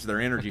just drains their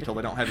energy until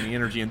they don't have any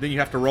energy, and then you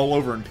have to roll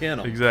over and pin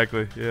them.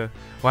 Exactly, yeah.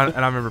 Well,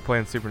 and I remember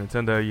playing Super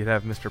Nintendo, you'd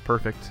have Mr.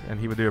 Perfect, and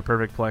he would do a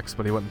perfect plex,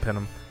 but he wouldn't pin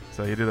him.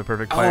 So you do the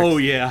perfect plex. Oh,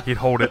 yeah. He'd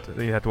hold it,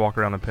 then you had to walk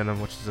around and pin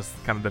him, which is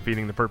just kind of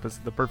defeating the purpose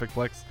of the perfect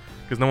plex,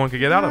 because no one could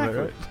get out of it,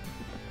 right?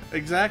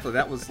 Exactly.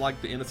 That was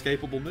like the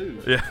inescapable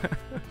move. Yeah.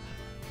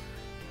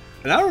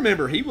 And I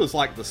remember he was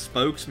like the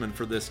spokesman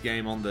for this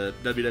game on the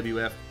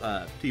WWF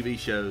TV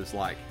shows.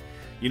 Like,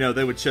 you know,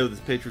 they would show the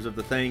pictures of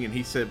the thing, and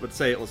he would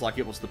say it was like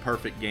it was the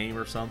perfect game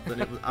or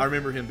something. I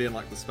remember him being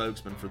like the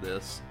spokesman for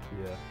this.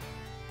 Yeah.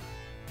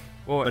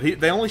 Well, But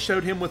they only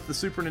showed him with the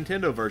Super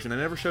Nintendo version. They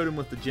never showed him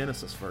with the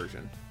Genesis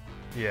version.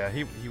 yeah,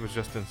 he was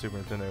just in Super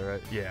Nintendo,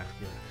 right? Yeah.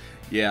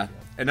 Yeah.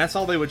 And that's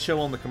all they would show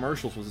on the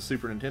commercials was the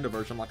Super Nintendo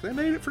version. I'm like, they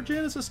made it for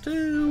Genesis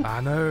too.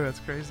 I know, that's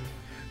crazy.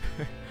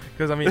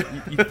 Because, I mean,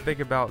 you think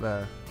about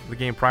the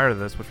game prior to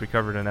this, which we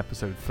covered in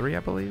episode 3, I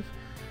believe,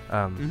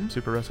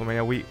 Super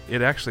WrestleMania.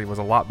 It actually was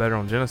a lot better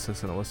on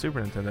Genesis than it was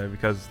Super Nintendo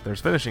because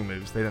there's finishing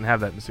moves. They didn't have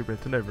that in the Super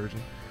Nintendo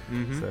version.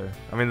 Mm-hmm. So,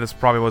 I mean, this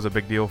probably was a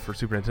big deal for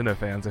Super Nintendo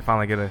fans. They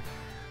finally get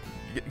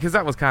because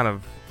that was kind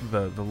of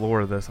the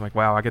lore of this. I'm like,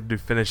 wow, I get to do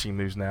finishing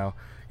moves now.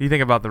 You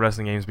think about the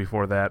wrestling games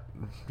before that,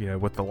 you know,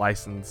 with the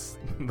license,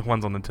 the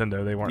ones on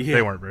Nintendo, they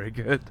weren't very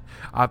good.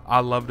 I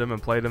loved them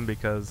and played them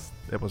because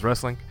it was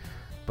wrestling.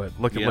 But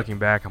looking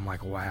back, I'm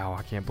like, wow,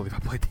 I can't believe I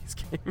played these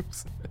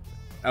games.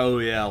 Oh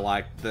yeah,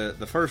 like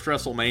the first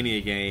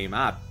WrestleMania game,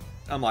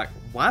 I'm like,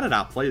 why did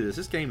I play this?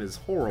 This game is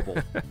horrible.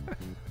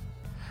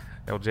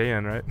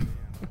 LJN, right?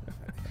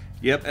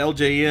 Yep,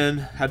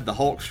 LJN had the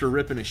Hulkster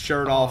ripping his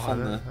shirt off I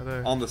know.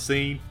 on the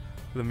scene.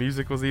 The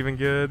music was even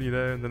good, you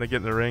know, and then they get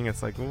in the ring,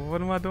 it's like, well,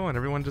 what am I doing?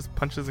 Everyone just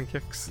punches and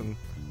kicks. And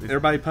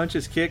everybody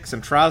punches, kicks,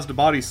 and tries to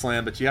body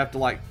slam, but you have to,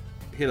 like,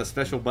 hit a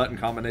special button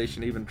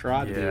combination to even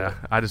try to do it. Yeah,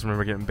 I just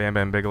remember getting Bam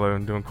Bam Bigelow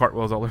and doing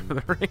cartwheels all over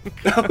the ring.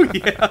 Oh,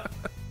 yeah.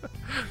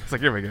 It's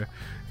like, here we go.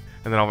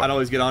 And then I'd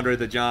always get Andre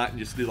the Giant and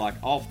just do, like,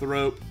 off the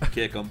rope,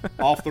 kick him.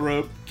 Off the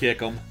rope, kick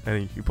him.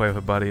 And you play with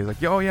a buddy, he's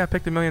like, oh, yeah, I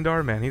picked $1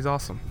 Million Man. He's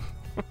awesome.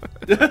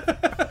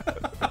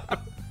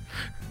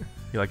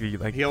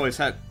 He always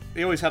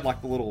had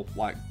like the little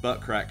like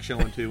butt crack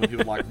showing too when he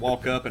would like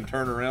walk up and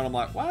turn around. I'm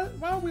like, why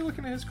are we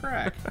looking at his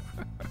crack?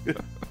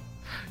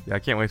 Yeah, I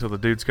can't wait till the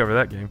dudes cover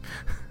that game.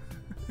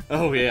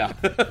 Oh yeah.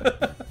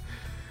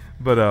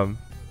 But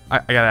I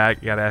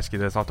gotta ask you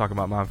this. I'll talk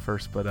about mine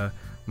first. But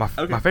my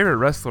favorite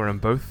wrestler in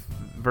both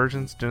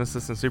versions,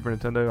 Genesis and Super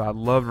Nintendo, I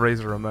love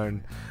Razor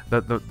Ramon.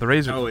 The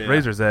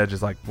Razor's Edge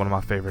is like one of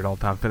my favorite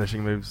all-time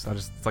finishing moves.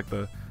 It's like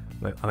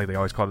I think they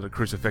always called it a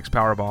crucifix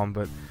powerbomb,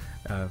 but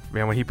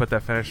man, when he put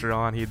that finisher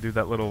on, he'd do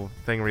that little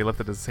thing where he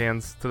lifted his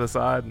hands to the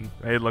side, and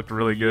it looked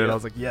really good. I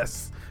was like,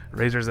 yes,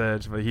 Razor's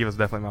Edge. But he was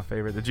definitely my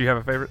favorite. Did you have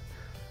a favorite?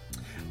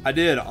 I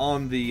did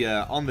on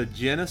the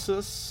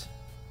Genesis.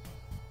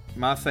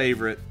 My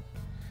favorite,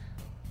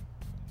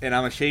 and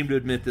I'm ashamed to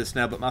admit this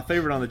now, but my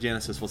favorite on the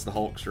Genesis was the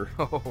Hulkster.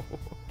 Oh.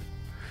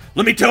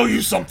 Let me tell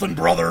you something,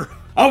 brother.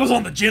 I was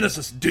on the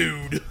Genesis,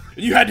 dude, and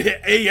you had to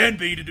hit A and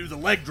B to do the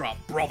leg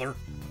drop, brother.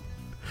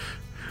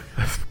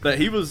 But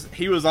he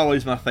was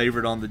always my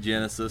favorite on the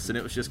Genesis, and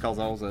it was just because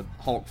I was a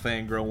Hulk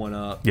fan growing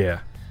up. Yeah.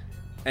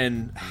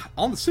 And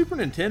on the Super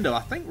Nintendo, I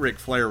think Ric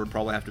Flair would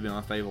probably have to be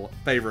my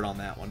favorite on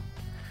that one.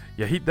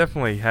 Yeah, he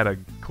definitely had a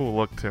cool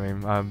look to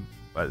him.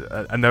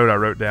 A note I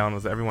wrote down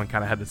was that everyone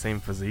kind of had the same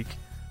physique.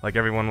 Like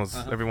everyone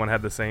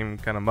had the same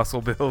kind of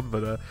muscle build,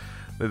 but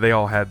they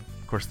all had,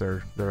 of course,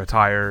 their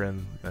attire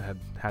and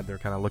had their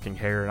kind of looking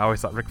hair. And I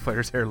always thought Ric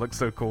Flair's hair looked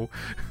so cool.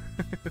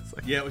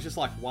 Yeah, it was just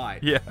like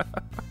white. Yeah.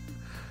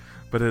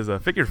 But his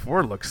figure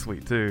 4 looks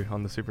sweet too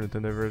on the Super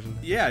Nintendo version.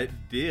 Yeah, it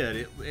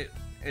did.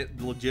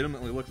 It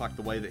legitimately looked like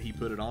the way that he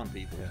put it on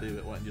people too.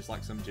 It wasn't just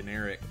like some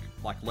generic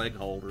like leg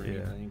hold or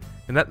anything.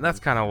 And that's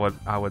kind of what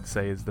I would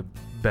say is the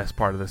best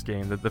part of this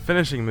game. The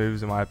finishing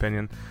moves, in my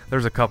opinion,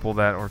 there's a couple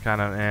that were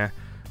kind of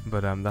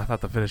but I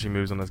thought the finishing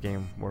moves on this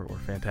game were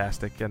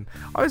fantastic. And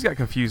I always got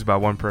confused by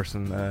one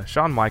person,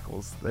 Shawn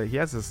Michaels. He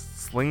has this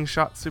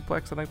slingshot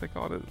suplex, I think they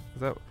called it.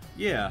 Is that?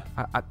 Yeah.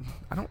 I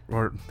don't,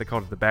 or they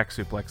called it the back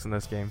suplex in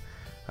this game.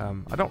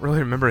 I don't really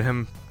remember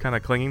him kind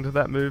of clinging to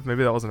that move.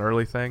 Maybe that was an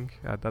early thing.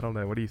 I don't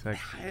know. What do you think?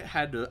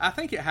 I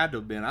think it had to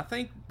have been. I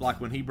think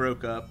like when he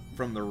broke up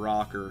from the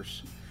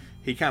Rockers,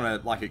 he kind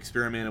of like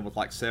experimented with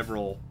like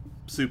several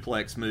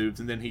suplex moves,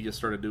 and then he just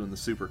started doing the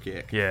super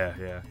kick.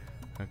 Yeah.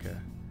 Okay.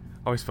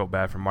 always felt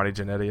bad for Marty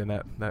Jannetty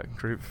and that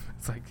group.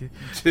 It's like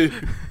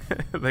Dude,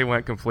 they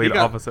went complete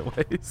opposite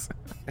ways.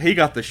 he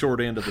got the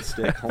short end of the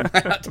stick on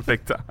that.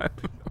 Big time.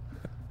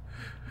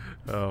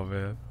 Oh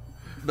man.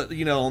 But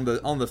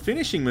on the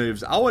finishing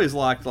moves, I always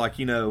liked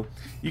you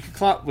could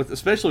climb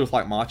especially with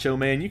like Macho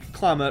Man, you could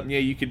climb up and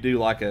you could do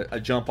like a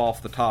jump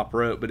off the top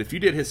rope. But if you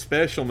did his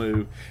special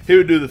move, he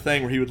would do the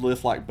thing where he would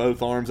lift like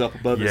both arms up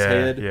above his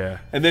head,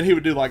 and then he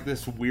would do like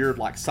this weird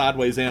like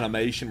sideways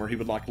animation where he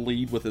would like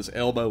lead with his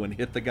elbow and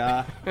hit the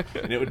guy,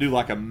 and it would do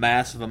like a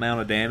massive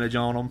amount of damage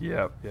on him.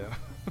 Yeah.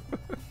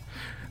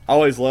 I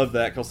always loved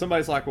that because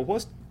somebody's like, well,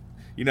 what's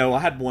I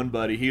had one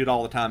buddy, he would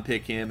all the time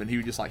pick him, and he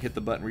would just like hit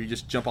the button where you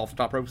just jump off the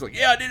top rope. He's like,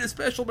 yeah, I did a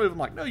special move. I'm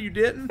like, no, you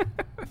didn't.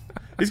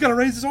 He's got to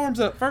raise his arms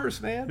up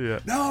first, man. Yeah.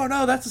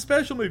 No, that's a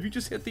special move. You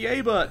just hit the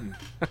A button.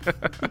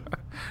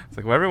 It's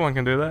like, well, everyone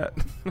can do that.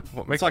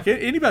 It's like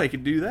anybody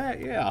can do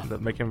that, yeah.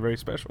 That make him very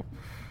special.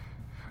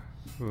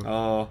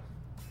 Oh.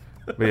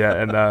 But yeah,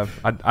 and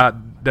I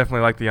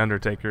definitely like the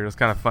Undertaker. It was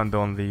kind of fun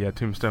doing the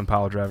Tombstone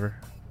Pile Driver.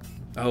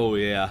 Oh,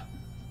 yeah.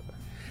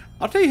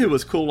 I'll tell you who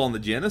was cool on the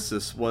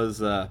Genesis was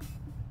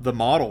the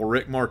model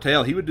Rick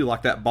Martel. He would do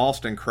like that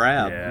Boston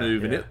Crab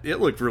move, and it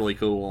looked really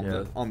cool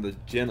on the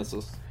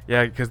Genesis.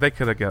 Yeah, because they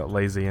could have got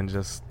lazy and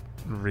just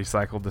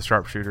recycled the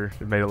sharpshooter.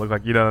 It made it look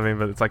like, you know what I mean?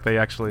 But it's like they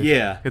actually...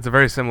 Yeah. It's a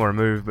very similar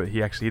move, but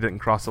he didn't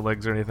cross the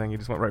legs or anything. He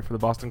just went right for the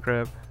Boston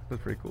Crab.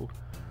 That's pretty cool.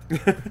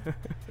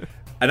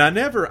 And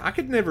I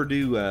could never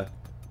do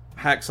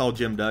Hacksaw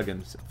Jim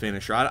Duggan's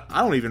finisher. I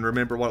don't even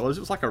remember what it was.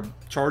 It was like a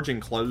charging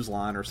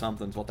clothesline or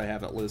something is what they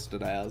have it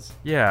listed as.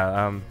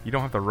 Yeah, you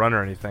don't have to run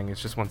or anything.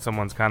 It's just when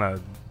someone's kind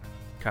of...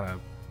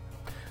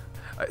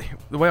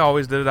 the way I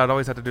always did it, I'd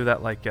always have to do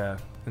that like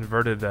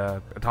inverted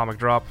atomic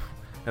drop,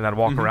 and I'd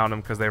walk around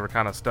them because they were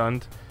kind of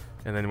stunned,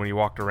 and then when you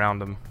walked around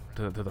them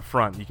to the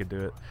front, you could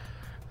do it.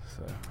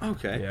 So,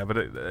 okay. Yeah, but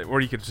or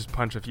you could just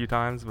punch a few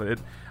times, but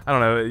I don't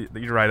know.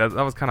 You're right. That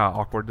was kind of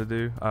awkward to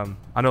do.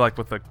 I know, like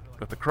with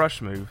the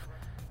crush move,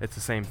 it's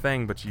the same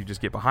thing, but you just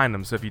get behind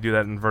them. So if you do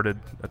that inverted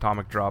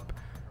atomic drop,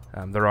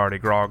 they're already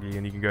groggy,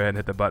 and you can go ahead and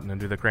hit the button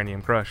and do the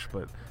cranium crush.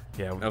 But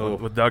yeah,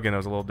 with Duggan, it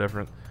was a little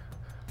different.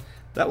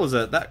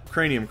 That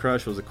cranium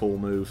crush was a cool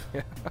move.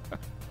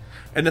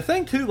 And the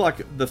thing too,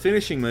 like the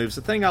finishing moves,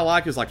 the thing I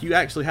like is like you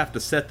actually have to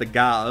set the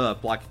guy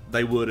up like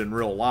they would in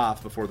real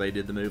life before they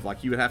did the move.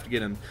 Like you would have to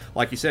get him,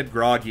 like you said,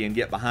 groggy and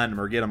get behind them,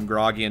 or get them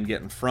groggy and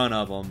get in front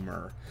of them,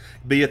 or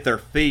be at their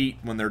feet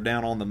when they're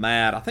down on the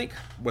mat. I think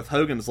with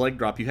Hogan's leg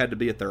drop, you had to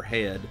be at their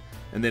head,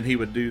 and then he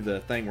would do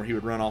the thing where he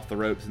would run off the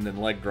ropes and then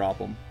leg drop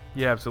them.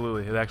 Yeah,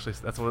 absolutely. That's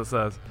what it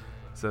says.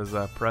 It says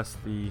press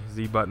the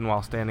Z button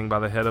while standing by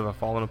the head of a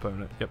fallen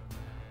opponent. Yep.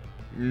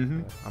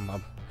 Mm-hmm.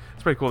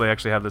 It's pretty cool they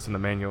actually have this in the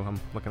manual. I'm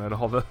looking at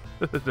all the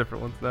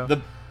different ones now.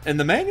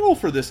 The manual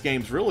for this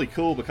game's really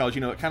cool because,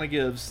 it kind of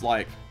gives,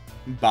 like,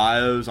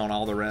 bios on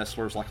all the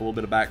wrestlers, like a little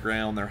bit of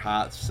background, their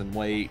heights and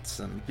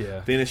weights, and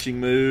finishing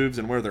moves,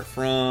 and where they're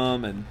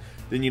from, and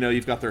then,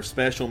 you've got their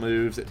special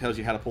moves. It tells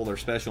you how to pull their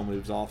special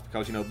moves off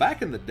because,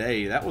 back in the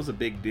day, that was a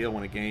big deal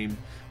when a game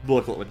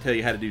booklet would tell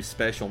you how to do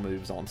special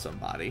moves on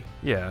somebody.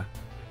 Yeah,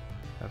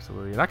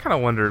 absolutely. And I kind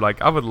of wonder,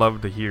 like, I would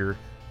love to hear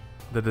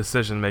the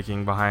decision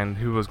making behind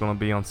who was going to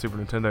be on Super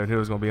Nintendo and who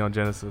was going to be on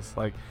Genesis.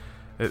 Like,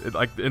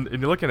 and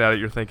you're looking at it,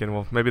 you're thinking,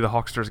 well, maybe the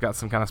Hawksters got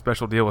some kind of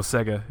special deal with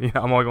Sega.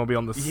 I'm only going to be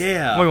on the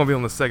I'm only going to be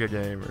on the Sega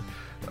game. Or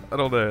I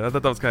don't know. I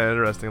thought that was kind of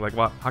interesting. Like,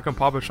 how come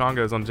Papa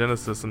Shango is on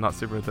Genesis and not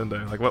Super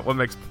Nintendo? Like, what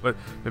makes maybe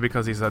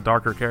because he's a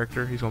darker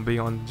character, he's going to be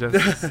on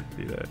Genesis.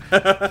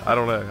 I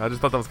don't know. I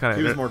just thought that was kind of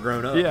he was more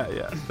grown up. Yeah.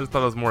 I just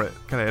thought it was more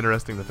kind of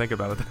interesting to think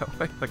about it that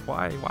way. Like,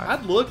 why?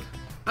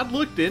 I'd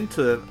looked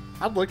into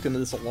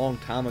this a long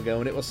time ago,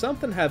 and it was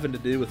something having to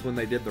do with when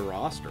they did the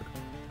roster.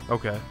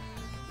 Okay.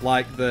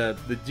 Like,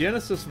 the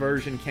Genesis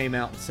version came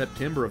out in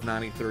September of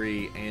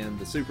 93, and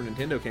the Super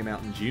Nintendo came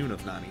out in June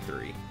of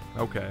 93.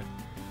 Okay.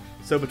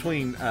 So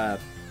between, I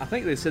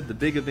think they said the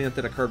big event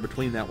that occurred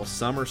between that was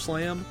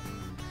SummerSlam.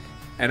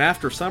 And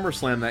after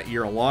SummerSlam that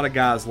year, a lot of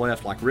guys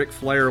left. Like, Ric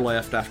Flair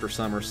left after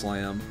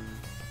SummerSlam.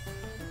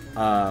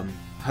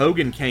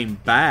 Hogan came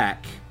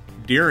back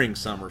during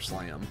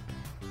SummerSlam.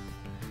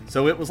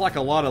 So it was like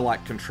a lot of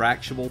like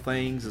contractual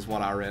things is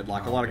what I read.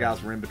 Like a lot of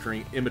guys were in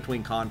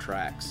between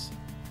contracts.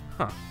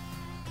 Huh.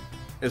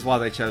 Is why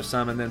they chose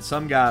some. And then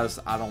some guys,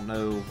 I don't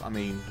know. I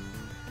mean,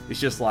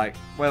 it's just like,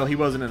 well, he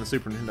wasn't in the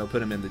Super Nintendo,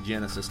 put him in the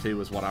Genesis too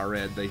is what I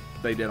read.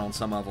 They did on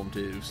some of them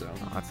too. So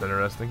that's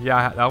interesting.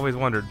 Yeah, I always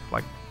wondered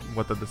like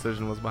what the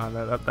decision was behind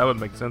that. That would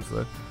make sense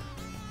though.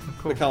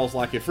 Cool. Because,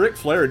 like, if Ric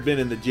Flair had been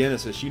in the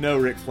Genesis,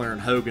 Ric Flair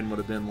and Hogan would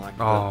have been, like,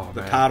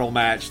 the title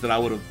match that I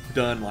would have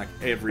done, like,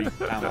 every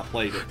time I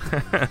played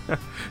it.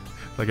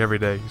 Like, every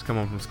day. Just come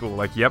home from school.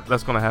 Like, yep,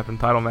 that's going to happen.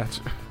 Title match.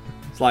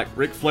 It's like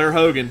Ric Flair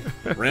Hogan,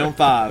 round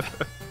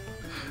 5.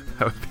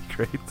 That would be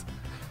great.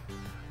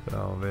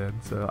 Oh, man.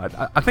 So,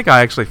 I think I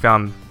actually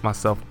found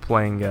myself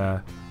playing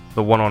the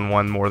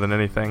one-on-one more than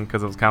anything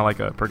because it was kind of like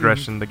a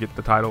progression to get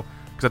the title.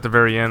 Because at the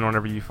very end,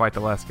 whenever you fight the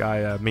last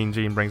guy, Mean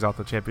Gene brings out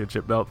the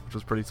championship belt, which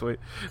was pretty sweet.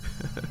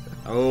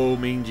 Oh,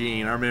 Mean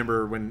Gene. I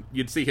remember when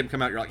you'd see him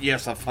come out, you're like,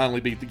 yes, I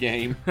finally beat the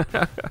game.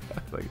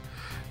 Like,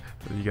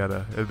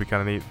 it'd be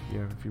kind of neat. You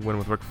know, if you win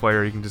with Ric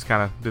Flair, you can just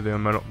kind of do the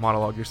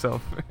monologue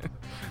yourself.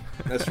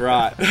 That's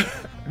right.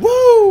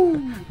 Woo!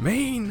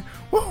 Mean!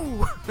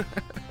 Woo!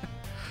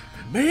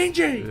 Mean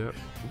Gene! Yep.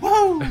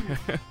 Woo!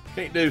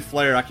 Can't do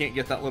Flair. I can't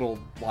get that little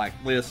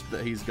list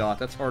that he's got.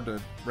 That's hard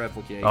to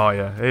replicate. Oh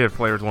yeah,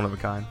 Flair's one of a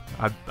kind.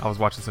 I was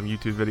watching some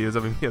YouTube videos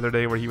of him the other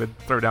day where he would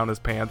throw down his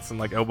pants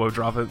and elbow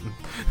drop it.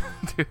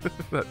 And dude,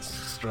 that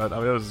strut. I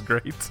mean, it was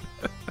great.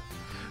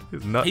 It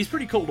was nuts. He's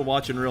pretty cool to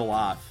watch in real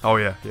life. Oh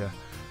yeah.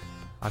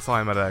 I saw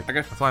him at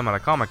a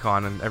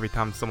Comic-Con, and every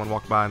time someone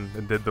walked by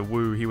and did the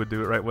woo, he would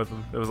do it right with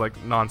them. It was like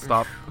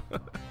nonstop.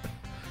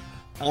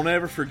 I'll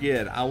never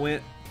forget. I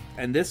went,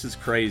 and this is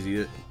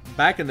crazy.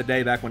 Back in the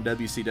day, back when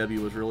WCW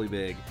was really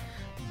big,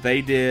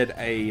 they did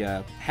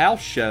a house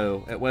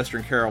show at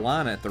Western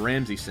Carolina at the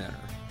Ramsey Center.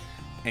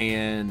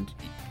 And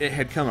it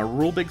had come a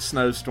real big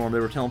snowstorm. They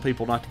were telling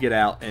people not to get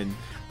out, and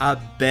I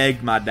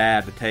begged my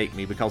dad to take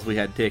me because we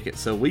had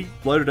tickets. So we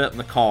loaded up in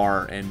the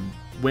car and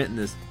went in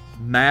this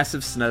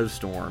massive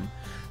snowstorm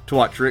to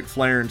watch Ric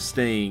Flair and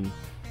Sting.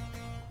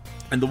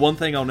 And the one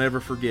thing I'll never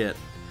forget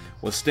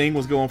was Sting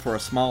was going for a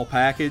small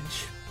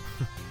package,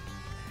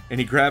 and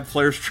he grabbed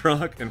Flair's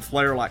trunk, and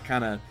Flair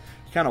kind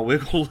of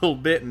wiggled a little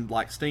bit, and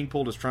Sting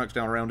pulled his trunks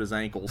down around his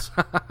ankles.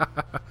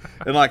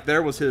 And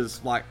there was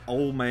his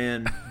old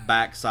man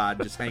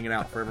backside just hanging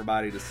out for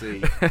everybody to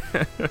see.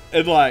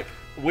 And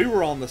we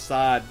were on the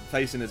side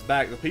facing his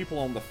back. The people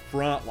on the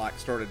front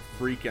started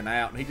freaking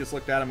out, and he just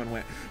looked at him and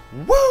went,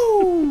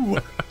 "Woo!"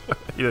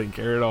 He didn't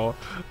care at all.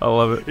 I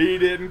love it. He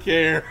didn't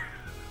care.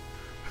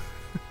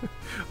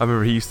 I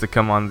remember he used to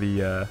come on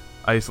the.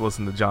 I used to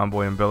listen to John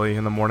Boy and Billy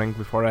in the morning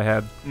before I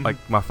had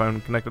my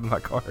phone connected to my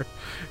car.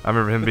 I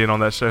remember him being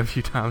on that show a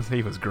few times, and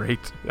he was great,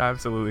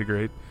 absolutely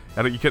great.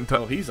 You couldn't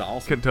tell. Oh, he's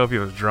awesome. Couldn't tell if he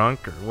was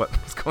drunk or what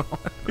was going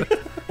on.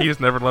 He just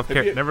never left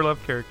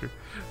character.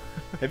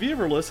 Have you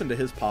ever listened to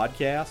his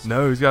podcast?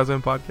 No, he's got his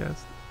own podcast.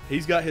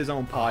 He's got his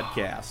own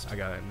podcast. I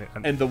got it.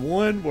 And the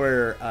one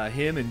where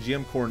him and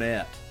Jim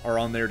Cornette are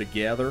on there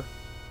together.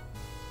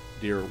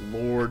 Dear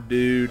Lord,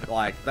 dude.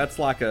 That's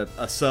like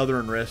a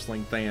Southern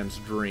wrestling fan's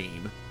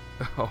dream.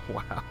 Oh,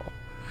 wow.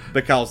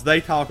 Because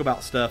they talk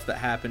about stuff that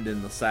happened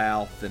in the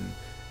South and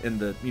in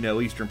the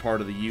eastern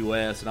part of the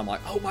U.S. and I'm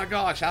like, oh my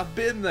gosh, I've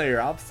been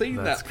there. I've seen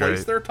that place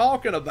great. they're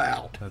talking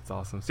about. That's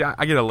awesome. See,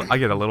 I get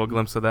a little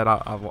glimpse of that.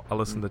 I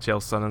listen to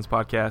Chael Sonnen's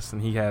podcast,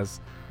 and he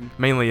has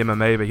mainly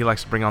MMA, but he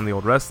likes to bring on the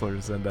old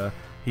wrestlers. And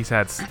he's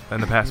had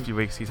in the past few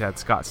weeks, he's had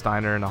Scott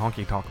Steiner and the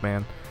Honky Tonk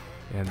Man.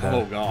 And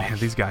oh gosh, man,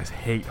 these guys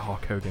hate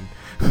Hulk Hogan.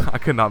 I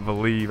could not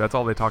believe that's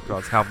all they talked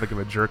about is how big of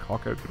a jerk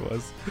Hulk Hogan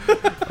was.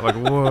 I'm like,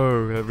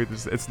 whoa! I mean,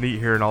 it's neat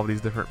hearing all these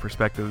different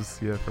perspectives,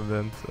 from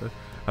them. So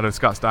I know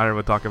Scott Steiner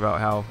would talk about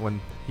how when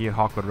he and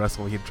Hulk would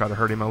wrestle, he'd try to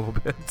hurt him a little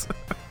bit.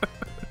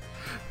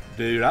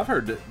 Dude, I've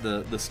heard that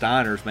the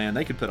Steiners, man,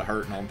 they could put a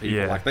hurting on people.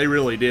 Yeah. They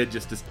really did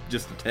just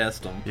to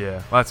test them.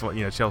 Yeah, well, that's what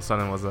Chael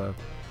Sonnen was a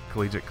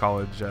collegiate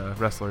college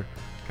wrestler,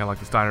 kind of like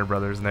the Steiner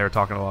brothers, and they were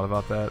talking a lot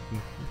about that,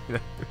 and,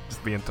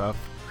 just being tough.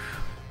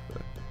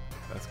 But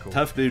that's cool.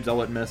 Tough dudes, I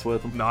wouldn't mess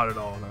with them. Not at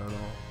all.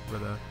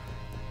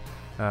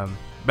 But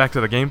back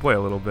to the gameplay a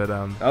little bit.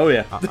 Oh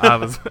yeah.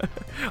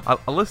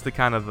 I listed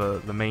kind of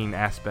the main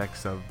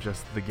aspects of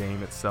just the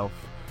game itself,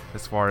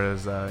 as far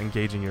as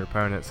engaging your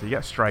opponent. So you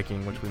got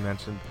striking, which we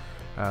mentioned,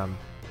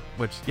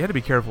 which you had to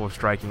be careful with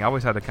striking. I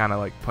always had to kind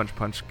of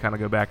punch, kind of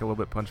go back a little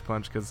bit, punch,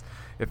 because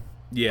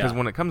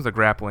when it comes to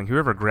grappling,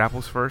 whoever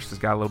grapples first has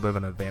got a little bit of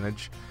an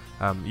advantage.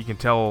 You can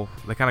tell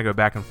they kind of go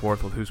back and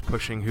forth with who's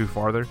pushing who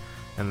farther,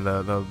 and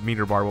the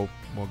meter bar will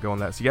go on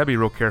that. So you got to be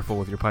real careful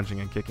with your punching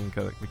and kicking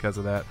because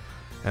of that.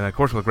 And of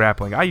course with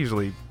grappling, I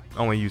usually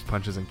only use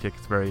punches and kicks.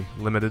 It's very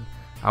limited.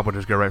 I would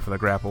just go right for the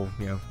grapple,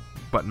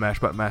 button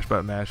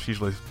mash,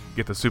 usually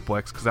get the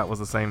suplex, because that was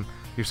the same.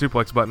 Your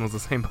suplex button was the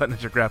same button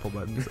as your grapple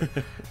button. So.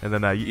 And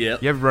then you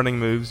have running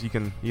moves. You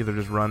can either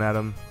just run at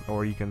them,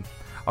 or you can.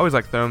 I always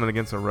throwing them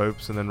against the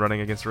ropes and then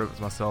running against the ropes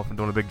myself and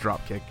doing a big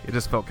drop kick. It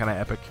just felt kind of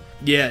epic.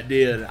 Yeah, it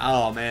did.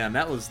 Oh man,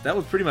 that was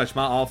pretty much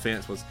my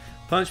offense was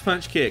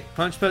punch, kick,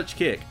 punch,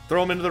 kick,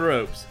 throw them into the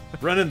ropes,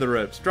 run into the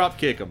ropes, drop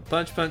kick them,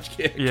 punch,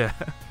 kick. Yeah.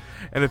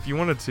 And if you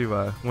wanted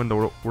to win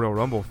the Royal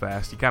Rumble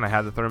fast, you kind of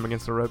had to throw them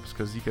against the ropes,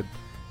 because you could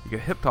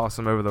hip toss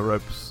them over the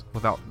ropes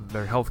without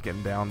their health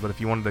getting down. But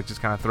if you wanted to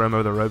just kind of throw them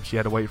over the ropes, you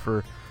had to wait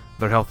for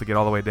their health to get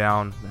all the way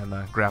down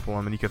and grapple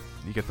them, and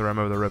you could throw them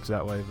over the ropes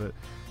that way. But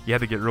you had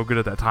to get real good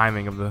at that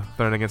timing of the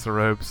throwing against the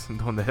ropes and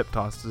doing the hip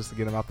toss just to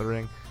get them out the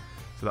ring.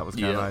 So that was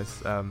kind of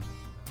nice.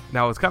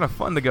 Now it was kind of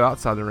fun to go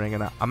outside the ring,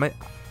 and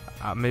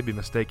I may be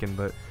mistaken,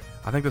 but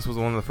I think this was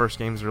one of the first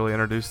games that really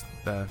introduced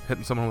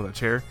hitting someone with a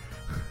chair.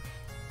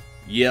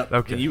 Yep.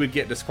 Okay. And you would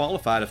get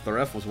disqualified if the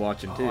ref was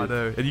watching too. Oh, I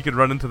know. And you could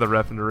run into the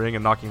ref in the ring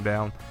and knock him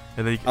down.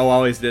 And then you Oh, I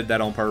always did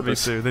that on me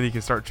purpose. too. Then you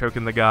can start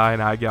choking the guy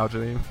and eye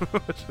gouging him.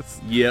 Which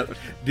is, Yep.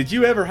 Did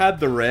you ever have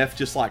the ref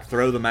just like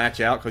throw the match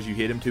out because you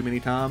hit him too many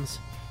times?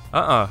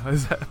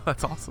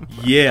 That's awesome.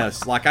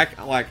 Yes. I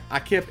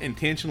kept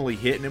intentionally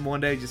hitting him one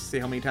day just to see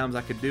how many times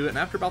I could do it. And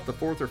after about the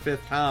 4th or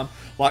 5th time,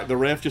 like the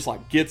ref just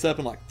like gets up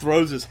and like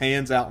throws his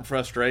hands out in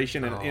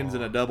frustration and it ends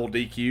in a double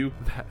DQ.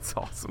 That's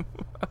awesome.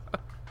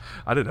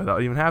 I didn't know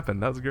that even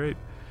happened. That was great.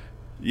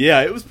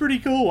 Yeah, it was pretty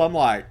cool. I'm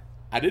like,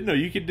 I didn't know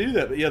you could do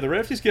that. But yeah, the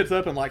ref just gets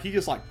up and like he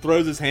just like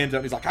throws his hands up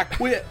and he's like, I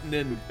quit, and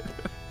then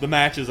the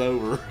match is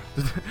over.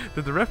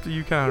 Did the ref to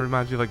you kind of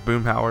remind you like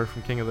Boomhauer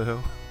from King of the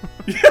Hill?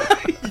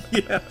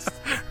 Yes.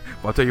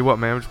 Well, I'll tell you what,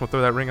 man. I'm just gonna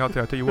throw that ring out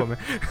there. I'll tell you what, man.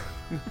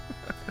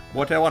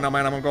 Well, tell you what, no,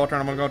 man, I'm gonna go out there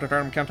and I'm gonna go out there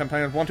and count 10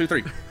 times. 1, 2,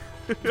 3.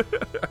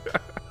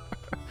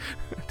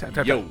 Tap,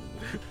 tap, Yo.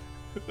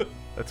 tap.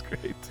 That's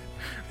great.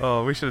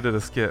 Oh, we should have did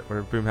a skit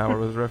where Boomhauer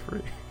was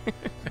referee.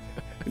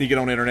 You get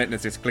on the internet and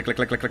it's just click, click,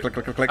 click, click, click,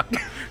 click, click, click.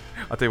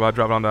 I'll tell you what, I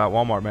dropped onto that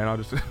Walmart, man. I'll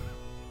just.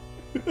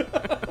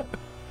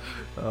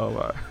 Oh,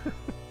 wow.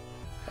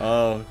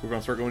 Oh, we're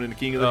gonna start going into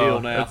King of the Hill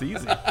now. That's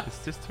easy.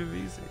 It's just too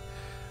easy.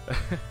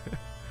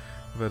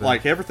 But,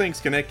 Like everything's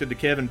connected to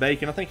Kevin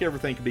Bacon. I think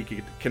everything could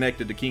be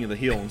connected to King of the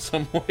Hill in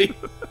some way.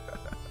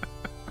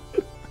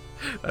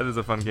 that is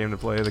a fun game to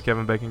play, the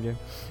Kevin Bacon game.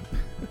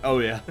 Oh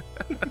yeah.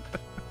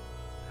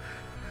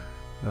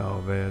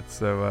 Oh man,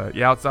 so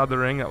yeah, outside the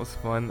ring that was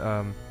fun.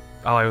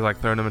 I was like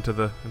throwing him into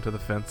the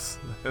fence.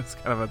 It's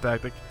kind of a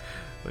tactic,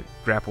 like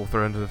grapple,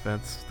 throw into the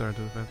fence, throw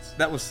into the fence.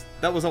 That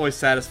was always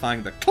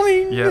satisfying. The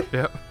cling.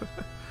 Yep.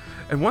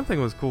 And one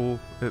thing was cool.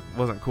 It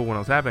wasn't cool when it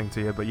was happening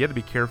to you, but you had to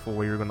be careful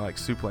where you were going to like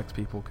suplex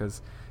people,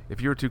 because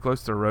if you were too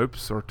close to the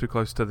ropes or too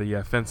close to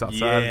the fence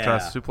outside and try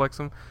to suplex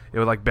them, it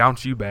would like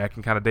bounce you back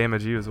and kind of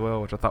damage you as well,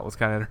 which I thought was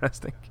kind of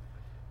interesting.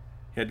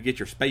 You had to get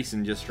your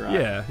spacing just right.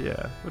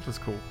 Yeah, which was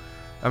cool.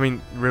 I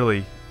mean,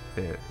 really,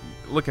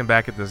 looking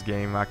back at this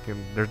game,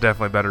 there's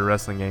definitely better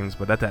wrestling games,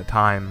 but at that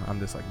time, I'm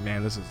just like,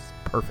 man, this is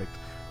perfect.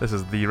 This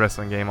is the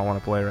wrestling game I want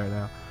to play right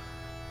now.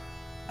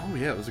 Oh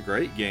yeah, it was a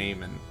great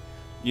game, and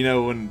you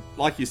know, and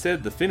like you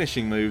said, the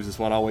finishing moves is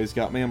what always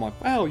got me. I'm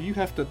like, wow, you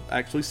have to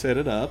actually set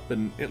it up,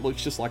 and it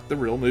looks just like the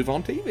real move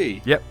on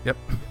TV. Yep.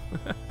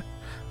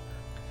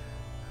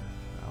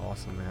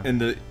 Awesome, man. And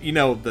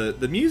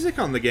the music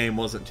on the game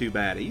wasn't too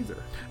bad either.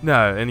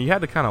 No, and you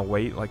had to kind of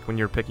wait, like when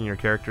you're picking your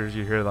characters,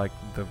 you hear like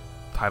the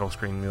title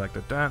screen, like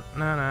the dun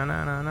na na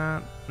na na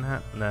na na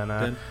na na,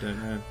 Dun, dun,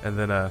 dun. and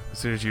then as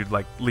soon as you'd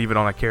like leave it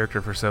on a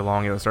character for so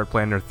long, it would start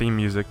playing their theme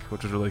music,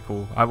 which was really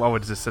cool. I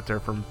would just sit there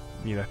for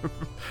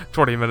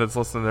 20 minutes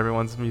listening to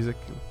everyone's music.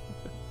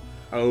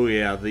 Oh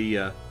yeah,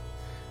 the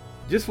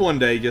just one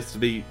day, just to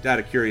be out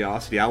of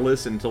curiosity, I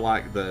listened to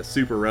like the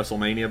Super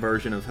WrestleMania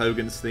version of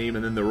Hogan's theme,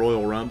 and then the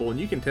Royal Rumble, and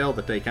you can tell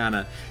that they kind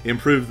of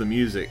improved the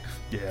music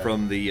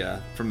from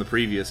the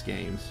previous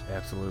games.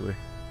 Absolutely.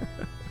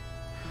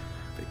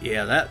 But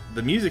yeah,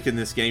 the music in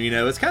this game,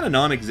 it's kind of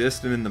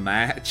non-existent in the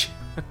match.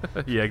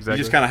 Yeah, exactly.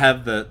 You just kind of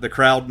have the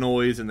crowd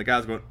noise and the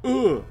guys going,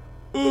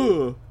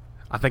 ugh.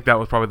 I think that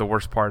was probably the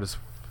worst part as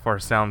far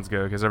as sounds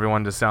go, because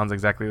everyone just sounds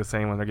exactly the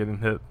same when they're getting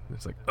hit.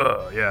 It's like,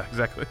 yeah,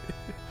 exactly.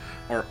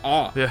 Or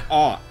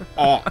Yeah.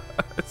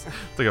 It's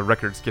like a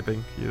record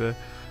skipping, Yeah.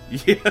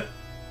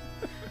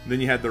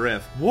 Then you had the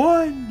ref.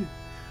 1,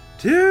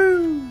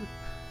 2,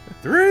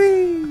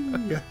 3.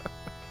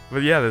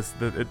 But yeah,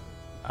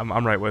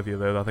 I'm right with you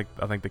though.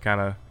 I think the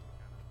kind of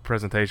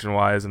presentation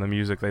wise and the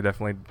music, they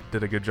definitely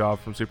did a good job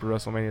from Super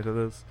WrestleMania to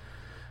this.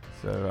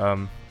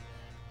 So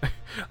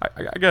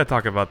I gotta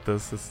talk about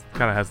this. This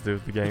kind of has to do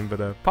with the game,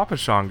 but Papa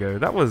Shango,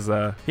 that was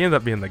he ended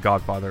up being the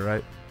Godfather,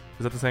 right?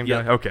 Is that the same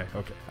guy? Okay.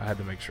 I had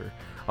to make sure.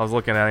 I was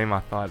looking at him.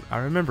 I thought, I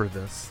remember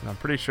this, and I'm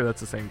pretty sure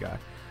that's the same guy.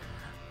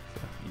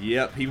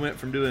 Yep, he went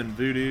from doing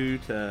voodoo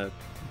to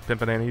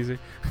Pimpin' Ain't Easy.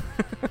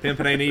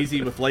 Pimpin' Ain't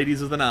Easy with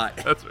Ladies of the Night.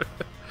 That's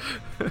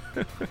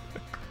right.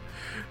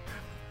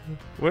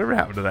 Whatever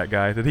happened to that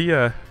guy? Did he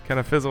kind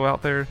of fizzle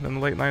out there in the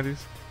late 90s?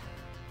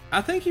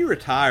 I think he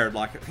retired.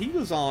 Like he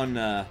was on,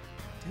 I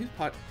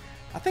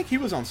think he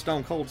was on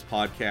Stone Cold's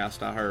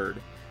podcast. I heard,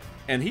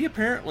 and he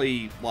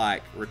apparently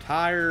like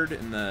retired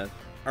in the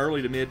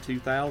early to mid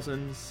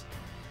 2000s,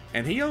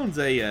 and he owns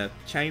a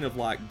chain of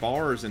like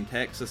bars in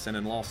Texas and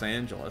in Los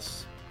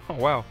Angeles. Oh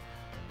wow!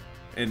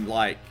 And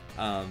like,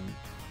 I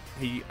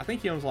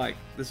think he owns like,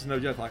 this is no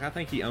joke. Like I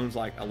think he owns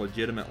like a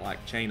legitimate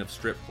like chain of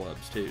strip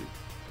clubs too.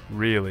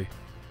 Really?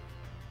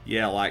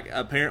 Yeah, like,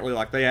 apparently,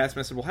 like, they asked me,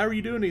 I said, well, how are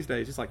you doing these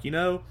days? He's like, he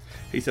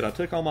said, I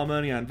took all my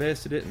money, I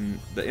invested it in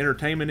the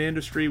entertainment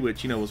industry,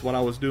 which, was what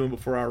I was doing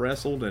before I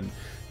wrestled, and,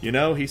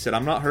 he said,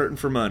 I'm not hurting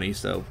for money,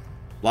 so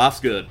life's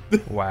good.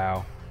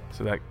 Wow.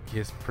 So that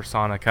his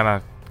persona kind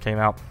of came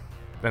out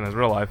in his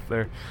real life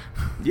there.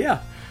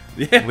 Yeah.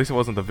 At least it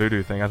wasn't the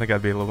voodoo thing. I think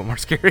that'd be a little bit more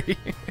scary.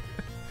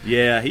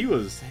 Yeah,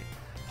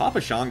 Papa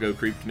Shango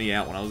creeped me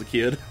out when I was a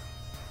kid.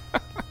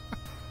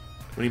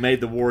 When he made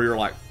the warrior,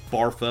 like,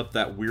 barf up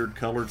that weird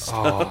colored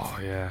stuff. Oh,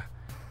 yeah.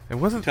 It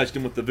wasn't touched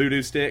him with the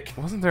voodoo stick.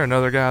 Wasn't there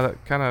another guy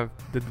that kind of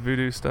did the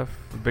voodoo stuff?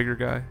 The bigger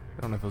guy.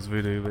 I don't know if it was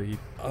voodoo, but he.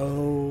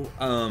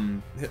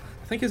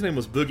 I think his name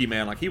was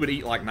Boogeyman. Like he would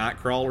eat like night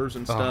crawlers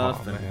and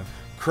stuff, and man.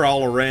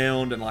 crawl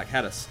around, and like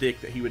had a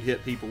stick that he would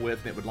hit people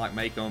with, and it would like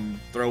make them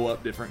throw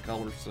up different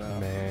colors. So.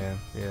 Man,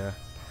 yeah.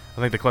 I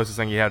think the closest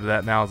thing you have to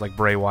that now is like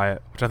Bray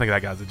Wyatt, which I think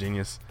that guy's a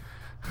genius.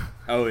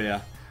 Oh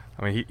yeah.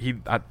 I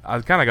mean, I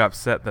kind of got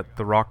upset that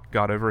The Rock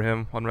got over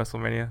him on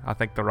WrestleMania. I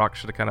think The Rock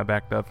should have kind of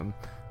backed up and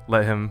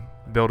let him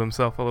build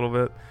himself a little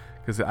bit,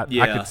 because I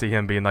could see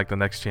him being like the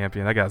next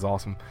champion. That guy's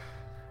awesome.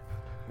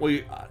 Well,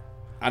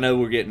 I know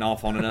we're getting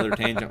off on another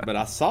tangent, but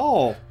I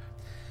saw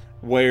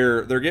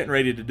where they're getting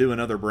ready to do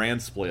another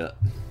brand split.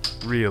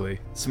 Really?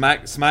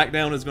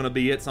 SmackDown is going to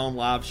be its own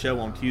live show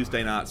on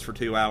Tuesday nights for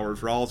 2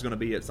 hours. Raw is going to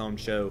be its own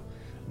show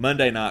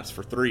Monday nights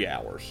for 3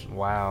 hours.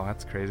 Wow,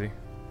 that's crazy.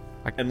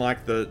 And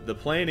like the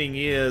planning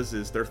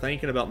is they're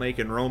thinking about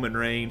making Roman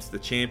Reigns the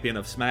champion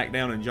of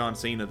SmackDown and John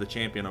Cena the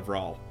champion of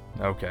Raw.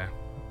 Okay.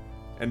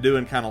 And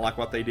doing kind of like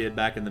what they did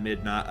back in the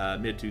mid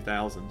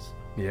 2000s.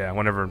 Yeah,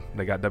 whenever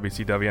they got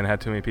WCW and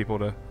had too many people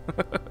to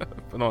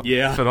put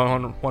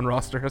on one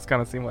roster, that's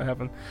kind of seen what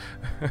happened.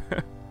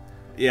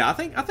 Yeah, I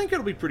think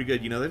it'll be pretty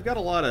good. You know, they've got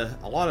a lot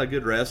of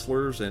good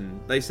wrestlers, and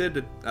they said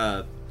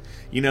that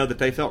that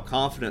they felt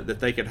confident that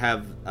they could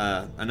have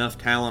enough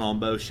talent on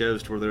both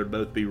shows to where they would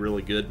both be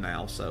really good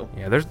now. So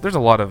yeah, there's a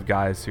lot of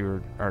guys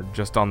who are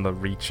just on the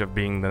reach of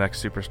being the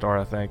next superstar.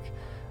 I think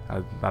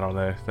I don't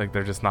know. I think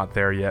they're just not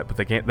there yet, but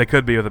they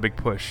could be with a big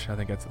push. I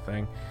think that's the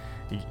thing.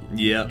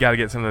 You got to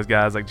get some of those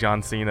guys like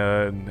John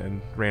Cena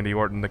and Randy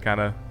Orton to kind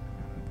of,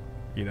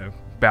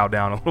 bow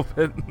down a little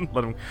bit. And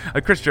let him.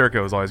 Chris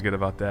Jericho was always good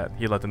about that.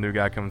 He let the new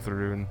guy come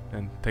through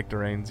and take the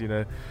reins.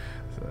 So,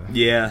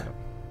 yeah.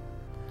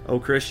 Oh,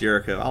 Chris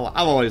Jericho.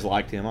 I've always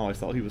liked him. I always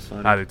thought he was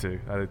funny. I do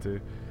too.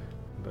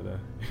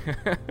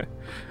 But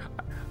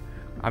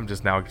I'm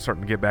just now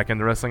starting to get back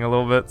into wrestling a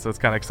little bit, so it's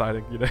kind of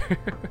exciting,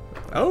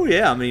 Oh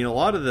yeah, I mean a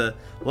lot of the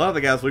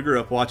guys we grew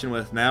up watching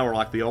with now are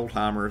like the old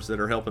timers that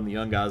are helping the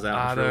young guys out.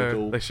 I know. Really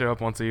cool. They show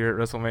up once a year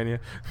at WrestleMania.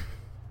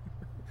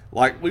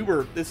 Like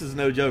this is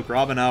no joke.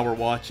 Rob and I were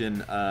watching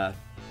the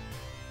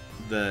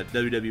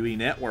WWE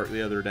Network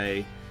the other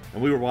day,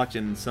 and we were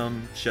watching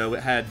some show.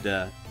 It had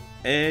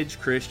Edge,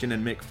 Christian,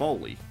 and Mick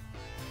Foley.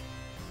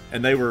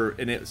 And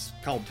it's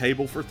called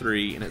Table for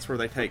Three, and it's where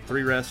they take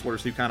three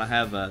wrestlers who kind of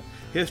have a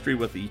history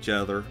with each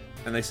other,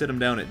 and they sit them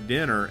down at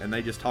dinner, and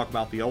they just talk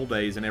about the old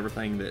days and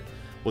everything that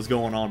was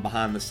going on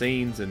behind the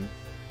scenes. And,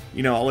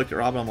 I looked at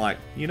Rob, and I'm like,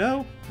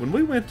 when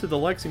we went to the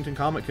Lexington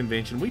Comic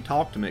Convention, we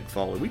talked to Mick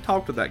Foley. We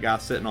talked to that guy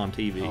sitting on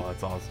TV. Oh,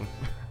 that's awesome.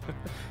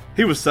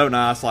 He was so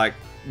nice. Like,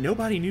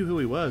 nobody knew who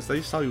he was. They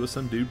just thought he was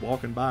some dude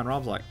walking by, and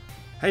Rob's like,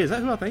 hey, is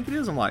that who I think it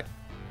is? I'm like,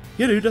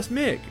 yeah, dude, that's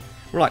Mick.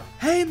 We're like,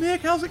 hey, Mick,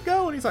 how's it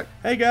going? He's like,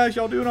 hey, guys,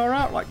 y'all doing all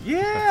right? We're like,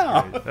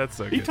 yeah. That's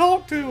so good. He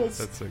talked to us.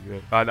 That's so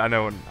good. I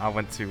know when I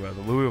went to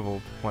the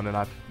Louisville one, and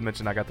I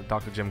mentioned I got to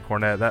talk to Jim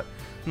Cornette, that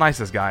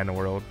nicest guy in the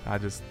world.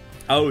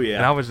 Oh, yeah.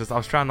 And I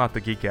was trying not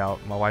to geek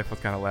out. My wife was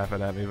kind of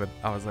laughing at me, but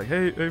I was like,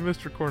 hey,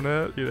 Mr.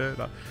 Cornette,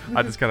 and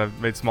I just kind of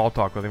made small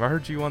talk with him. I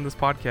heard you on this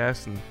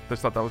podcast, and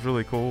just thought that was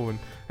really cool. And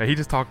he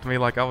just talked to me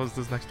like I was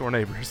his next door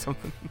neighbor or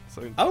something.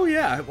 So. Oh,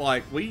 yeah.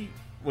 Like,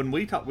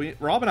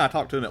 Rob and I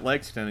talked to him at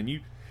Lexington, and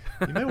you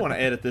may want to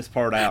edit this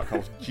part out,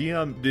 because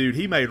Jim, dude,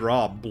 he made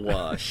Rob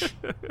blush.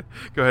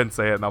 Go ahead and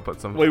say it, and I'll put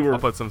some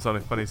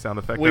funny sound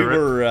effect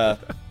over it.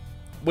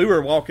 We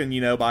were walking,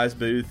 by his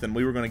booth, and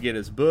we were going to get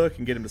his book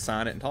and get him to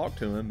sign it and talk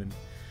to him. And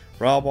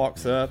Rob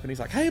walks up, and he's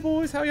like, hey,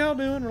 boys, how y'all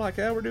doing? We're like,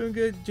 yeah, we're doing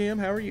good. Jim,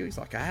 how are you? He's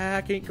like,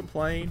 I can't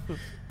complain.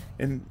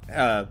 And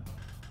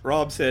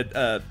Rob said,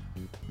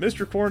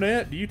 Mr.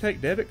 Cornette, do you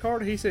take debit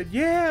card? He said,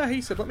 yeah.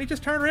 He said, let me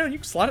just turn around, and you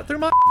can slide it through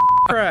my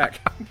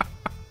crack.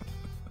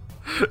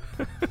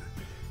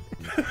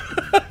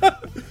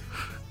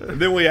 And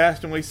then we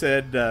asked him, we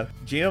said,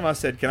 Jim, I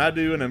said, can I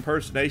do an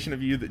impersonation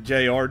of you that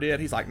JR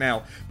did? He's like,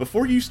 now,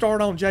 before you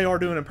start on JR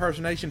doing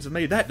impersonations of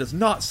me, that does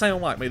not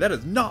sound like me. That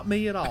is not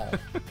me at all.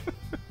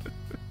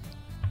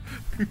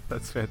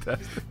 That's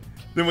fantastic.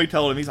 Then we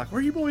told him, he's like, where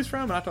are you boys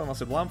from? And I told him, I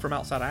said, well, I'm from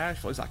outside of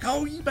Asheville. He's like,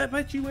 oh, you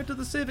bet you went to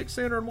the Civic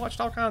Center and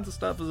watched all kinds of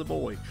stuff as a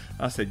boy.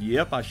 I said,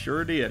 yep, I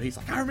sure did. He's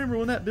like, I remember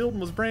when that building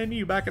was brand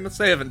new back in the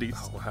 70s.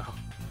 Oh, wow.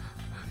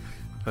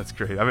 That's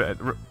great. I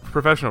mean,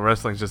 professional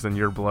wrestling's just in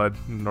your blood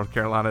in North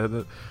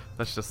Carolina.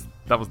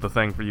 That was the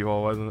thing for you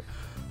all, wasn't it?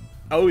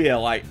 Oh, yeah.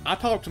 Like, I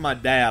talked to my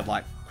dad.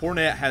 Like,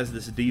 Cornette has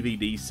this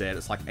DVD set.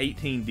 It's like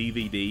 18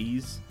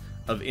 DVDs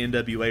of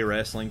NWA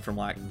wrestling from,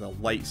 like, the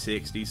late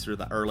 60s through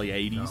the early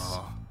 80s.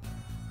 Oh.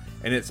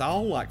 And it's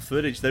all, like,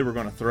 footage they were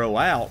going to throw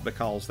out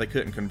because they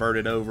couldn't convert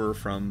it over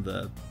from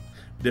the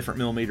different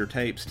millimeter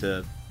tapes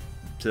to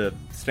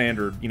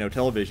standard,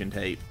 television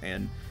tape.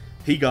 And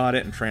he got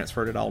it and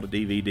transferred it all to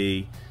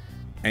DVD.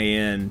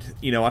 And,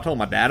 I told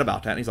my dad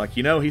about that. And he's like,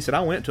 he said,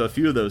 I went to a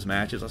few of those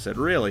matches. I said,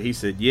 really? He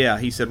said, yeah.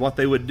 He said, what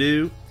they would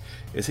do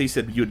is, he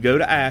said, you would go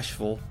to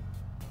Asheville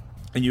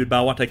and you would buy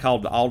what they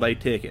called the all-day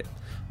ticket.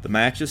 The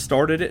matches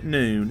started at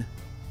noon,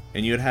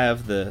 and you'd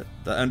have the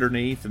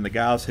underneath, and the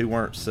guys who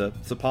weren't so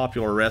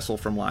popular wrestle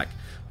from like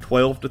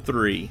 12 to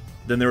 3.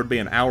 Then there would be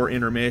an hour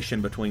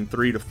intermission between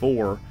 3 to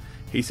 4.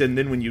 He said, and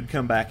then when you'd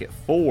come back at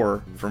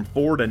 4, from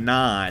 4 to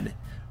 9,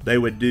 they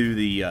would do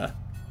the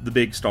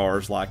big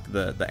stars like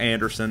the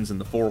Andersons and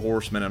the Four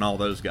Horsemen and all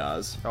those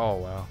guys. Oh,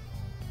 wow.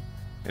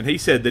 And he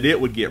said that it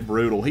would get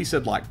brutal. He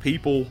said like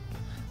people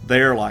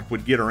there like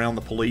would get around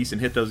the police and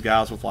hit those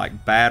guys with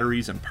like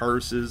batteries and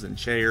purses and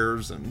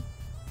chairs, and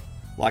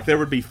like there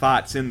would be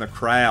fights in the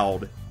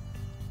crowd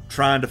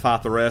trying to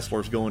fight the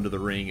wrestlers going to the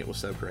ring. It was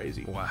so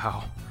crazy.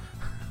 Wow.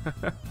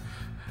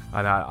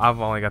 I've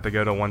only got to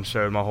go to one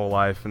show my whole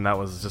life, and that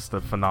was just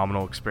a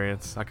phenomenal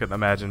experience. I couldn't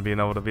imagine being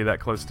able to be that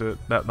close to it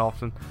that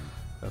often.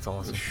 That's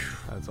awesome.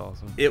 That's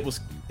awesome. It was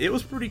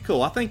pretty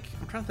cool. I'm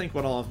trying to think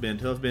what all I've been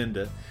to. I've been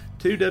to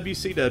 2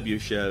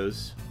 WCW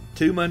shows,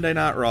 2 Monday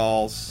Night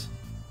Raws,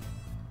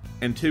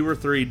 and 2 or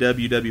 3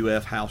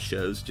 WWF house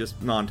shows,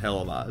 just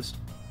non-televised.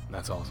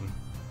 That's awesome.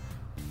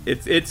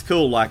 It's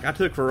cool. Like, I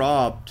took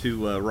Rob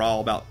to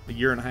Raw about a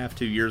year and a half,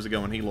 2 years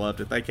ago, and he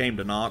loved it. They came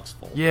to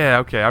Knoxville. Yeah,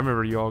 okay. I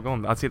remember you all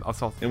going. I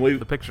saw and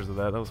the pictures of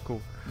that. That was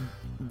cool.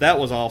 That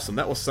was awesome.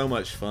 That was so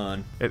much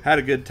fun. Had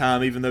a good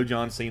time, even though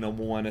John Cena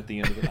won at the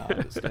end of the night.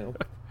 But still.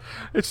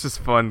 It's just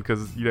fun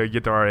because, you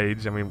get to our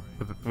age. I mean,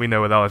 we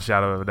know without a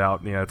shadow of a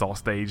doubt, it's all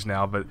staged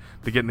now. But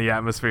to get in the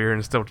atmosphere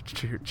and still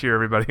cheer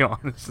everybody on,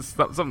 it's just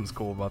something's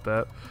cool about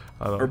that.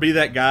 Or be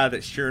that guy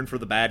that's cheering for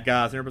the bad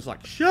guys, and everybody's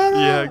like, shut up!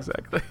 Yeah,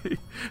 exactly.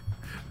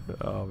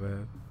 Oh,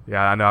 man.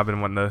 Yeah, I know I've been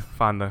wanting to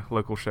find a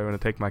local show and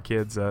to take my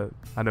kids. I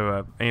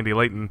know Andy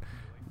Layton,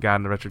 guy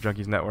in the Retro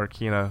Junkies Network,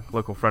 he and a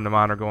local friend of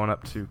mine are going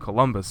up to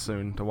Columbus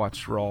soon to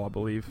watch Raw, I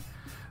believe.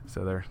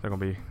 So they're going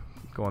to be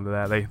going to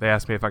that. They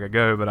asked me if I could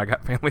go, but I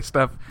got family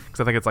stuff because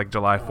I think it's like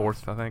July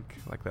 4th, I think,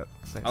 like that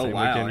same wow.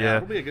 weekend. Yeah,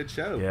 it'll be a good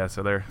show. Yeah,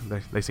 so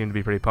they seem to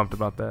be pretty pumped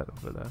about that.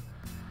 But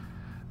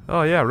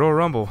oh yeah, Royal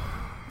Rumble.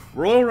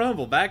 Royal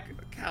Rumble back.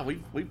 God,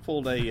 we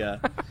pulled a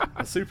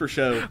super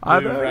show move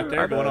right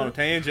there, going on a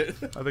tangent.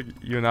 I think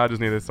you and I just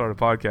need to start a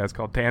podcast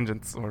called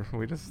Tangents, or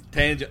we just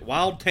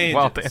Wild Tangents.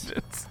 Wild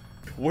Tangents.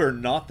 We're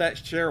not that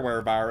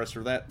shareware virus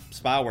or that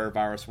spyware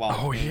virus.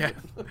 Oh yeah,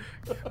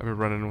 I've been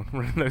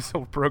running those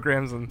old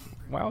programs and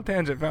Wild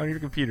Tangent found your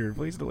computer.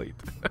 Please delete.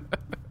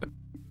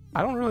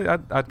 I don't really.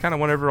 I kind of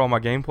went over all my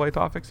gameplay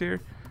topics here.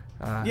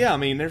 Yeah, I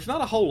mean, there's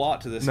not a whole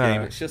lot to this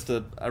game. It's just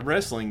a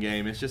wrestling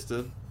game. It's just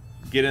a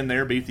get in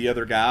there, beat the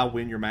other guy,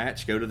 win your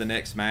match, go to the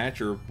next match,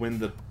 or win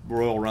the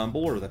Royal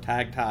Rumble or the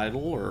tag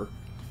title, or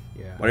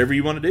whatever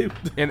you want to do.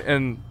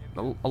 And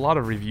a lot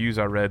of reviews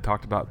I read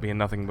talked about being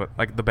nothing but,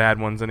 like the bad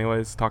ones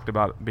anyways, talked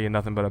about being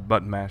nothing but a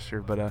button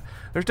masher. But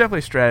there's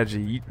definitely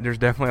strategy. There's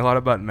definitely a lot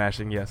of button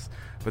mashing, yes.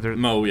 But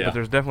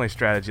there's definitely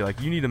strategy.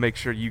 Like, you need to make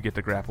sure you get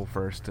the grapple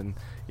first, and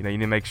you need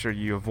to make sure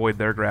you avoid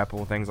their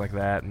grapple, things like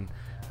that. And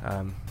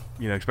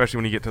especially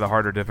when you get to the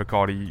harder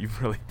difficulty, you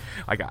really,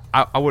 like,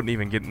 I wouldn't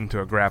even get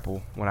into a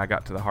grapple when I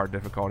got to the hard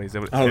difficulties.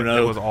 It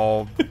was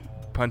all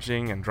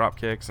punching and drop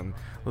kicks, and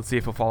let's see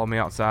if he'll follow me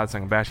outside so I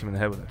can bash him in the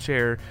head with a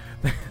chair,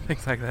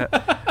 things like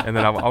that. And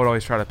then I would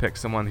always try to pick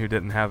someone who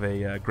didn't have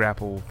a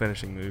grapple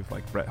finishing move,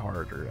 like Bret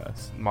Hart or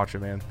Macho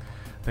Man,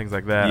 things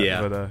like that.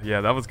 Yeah. But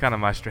that was kind of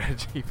my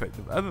strategy. But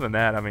other than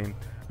that, I mean,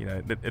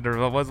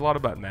 there was a lot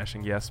of button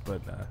mashing, yes,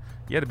 but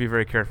you had to be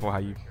very careful how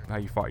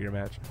you fought your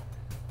match.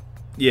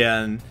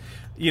 Yeah, and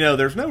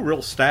there's no real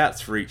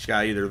stats for each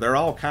guy either. They're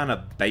all kind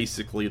of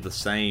basically the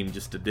same,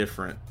 just a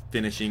different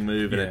finishing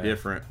move and a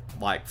different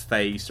like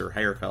face or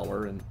hair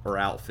color or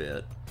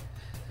outfit.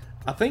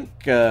 I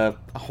think I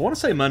want to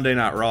say Monday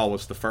Night Raw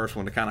was the first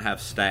one to kind of have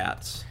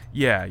stats.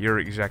 Yeah, you're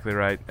exactly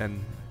right,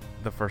 and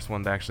the first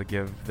one to actually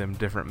give them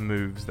different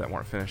moves that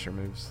weren't finisher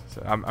moves.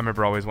 So I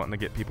remember always wanting to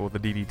get people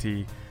with the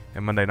DDT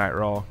in Monday Night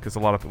Raw, because a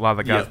lot of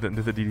the guys didn't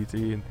do the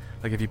DDT, and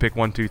like if you pick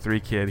 1, 2, 3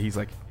 Kid, he's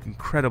like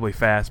incredibly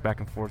fast back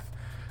and forth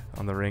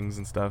on the rings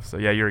and stuff. So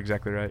yeah, you're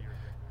exactly right.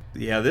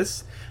 Yeah,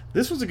 this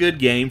was a good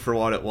game for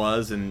what it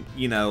was, and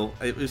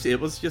it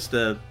was just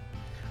I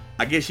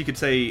guess you could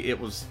say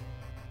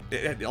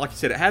like you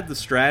said, it had the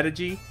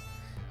strategy,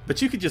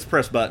 but you could just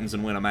press buttons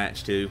and win a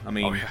match too. I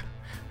mean,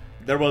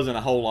 there wasn't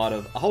a whole lot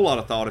of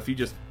thought. If you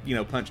just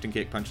punched and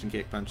kicked,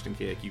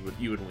 you would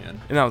win.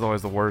 And that was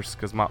always the worst,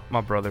 because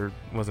my brother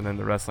wasn't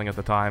into wrestling at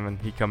the time,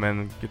 and he'd come in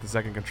and get the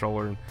second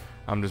controller, and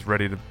I'm just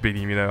ready to beat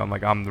him.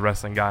 I'm the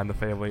wrestling guy in the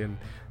family, and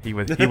he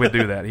would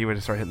do that. He would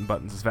just start hitting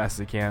buttons as fast as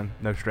he can,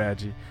 no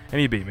strategy,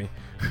 and he beat me,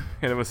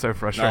 and it was so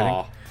frustrating.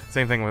 Aww.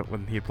 Same thing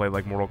when he played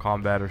like Mortal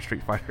Kombat or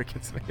Street Fighter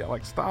against me. I'm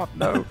like, stop,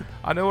 no,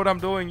 I know what I'm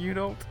doing, you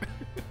don't.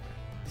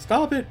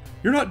 Stop it!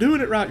 You're not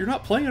doing it right. You're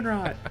not playing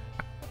right.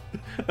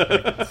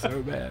 It's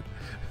so bad.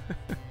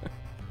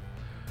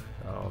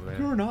 Oh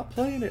man, you're not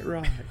playing it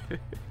right.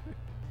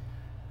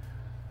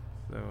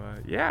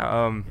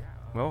 So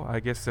well, I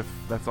guess if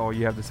that's all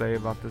you have to say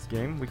about this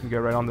game, we can go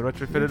right on the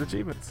retrofitted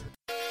achievements.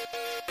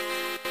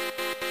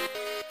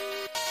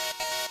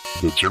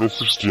 The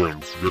Genesis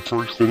Gems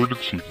retrofitted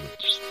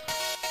achievements.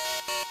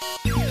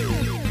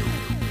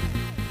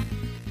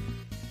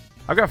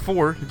 I've got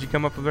 4. Did you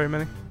come up with very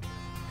many?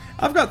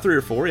 I've got 3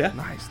 or 4, yeah.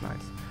 Nice.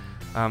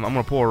 I'm going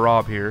to pull a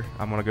Rob here.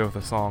 I'm going to go with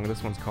a song.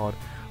 This one's called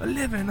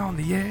Living on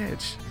the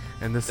Edge.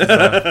 And this is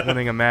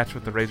winning a match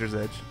with the Razor's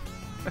Edge.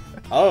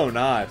 Oh,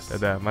 nice.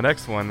 And, my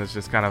next one is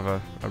just kind of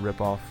a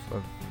rip-off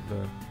of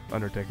the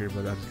Undertaker,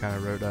 but I just kind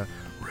of wrote,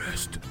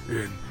 Rest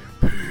in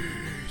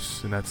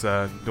Peace. And that's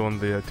doing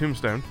the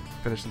tombstone,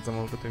 finishing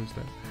someone with a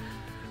tombstone.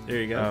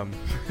 There you go.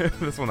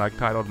 This one I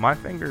titled My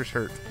Fingers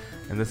Hurt.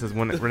 And this is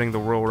winning the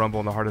Royal Rumble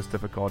in the hardest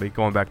difficulty,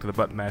 going back to the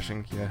button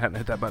mashing. Hadn't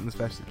hit that button as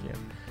fast as you can.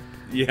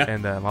 Yeah.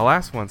 And my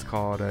last one's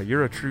called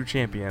You're a True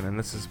Champion, and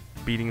this is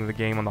beating the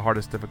game on the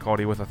hardest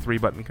difficulty with a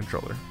 3-button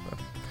controller. So.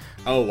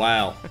 Oh,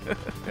 wow.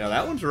 Yeah,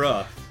 that one's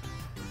rough.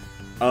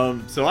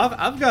 So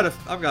I've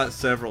got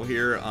several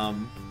here.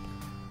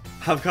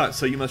 I've got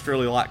So You Must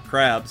Really Like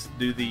Crabs.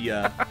 Do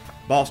the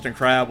Boston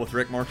Crab with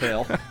Rick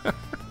Martel.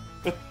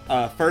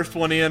 First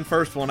one in,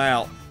 first one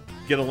out.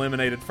 Get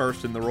eliminated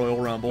first in the Royal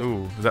Rumble.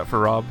 Ooh, is that for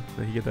Rob?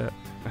 Did he get that?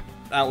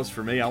 That was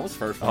for me. I was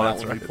first one out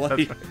when we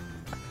played.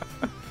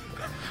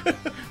 Right.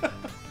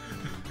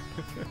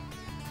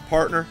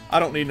 Partner. I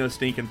don't need no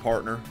stinking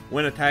partner.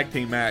 Win a tag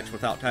team match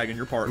without tagging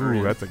your partner Ooh,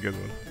 in. that's a good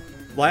one.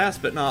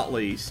 Last but not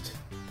least,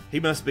 he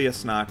must be a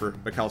sniper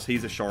because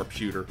he's a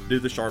sharpshooter. Do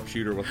the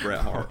sharpshooter with Bret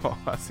Hart. Oh,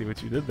 I see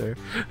what you did there.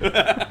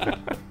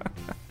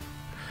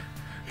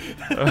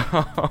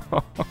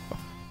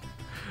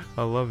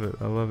 I love it.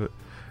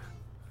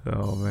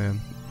 Oh,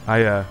 man.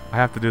 I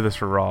have to do this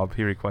for Rob.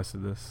 He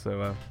requested this.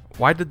 So,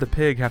 why did the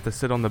pig have to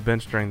sit on the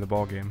bench during the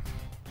ball game?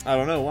 I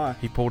don't know why.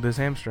 He pulled his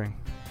hamstring.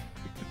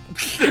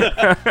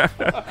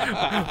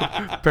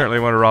 Apparently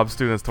one of Rob's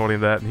students told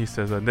him that, and he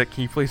says, Nick,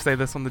 can you please say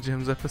this on the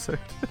Jim's episode?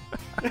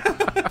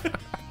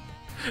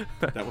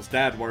 That was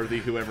dad worthy,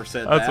 whoever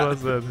said That's that. what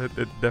I said.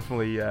 It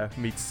definitely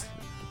meets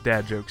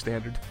dad joke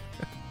standard.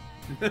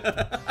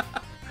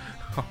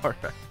 Alright.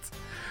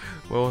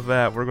 Well, with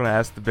that, we're going to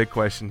ask the big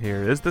question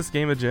here. Is this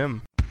game a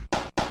gym?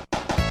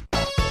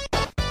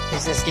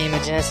 Is this game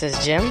a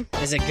Genesis gym?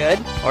 Is it good,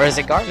 or is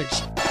it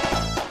garbage?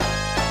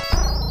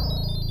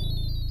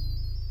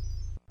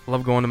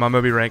 Love going to my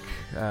Moby Rank,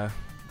 to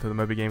the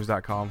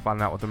MobyGames.com,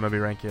 finding out what the Moby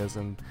Rank is.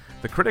 And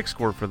the critic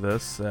score for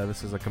this,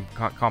 this is a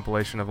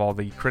compilation of all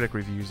the critic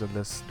reviews of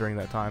this during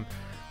that time,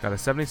 got a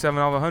 77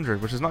 out of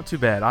 100, which is not too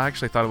bad. I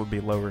actually thought it would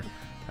be lower.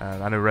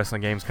 I know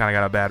wrestling games kind of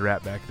got a bad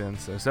rap back then,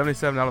 so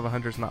 77 out of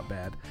 100 is not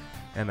bad.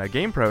 And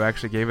GamePro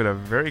actually gave it a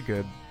very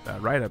good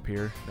write-up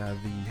here. The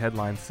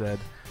headline said,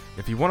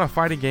 if you want a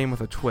fighting game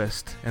with a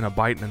twist and a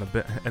bite and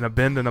a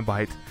bend and a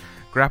bite,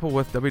 grapple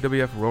with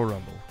WWF Royal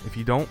Rumble. If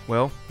you don't,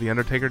 well, The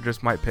Undertaker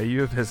just might pay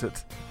you a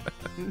visit.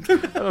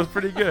 That was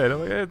pretty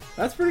good.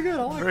 That's pretty good.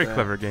 I like very that.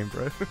 clever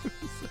GamePro.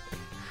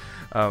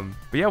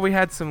 But yeah, we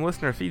had some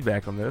listener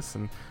feedback on this,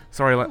 and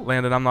sorry,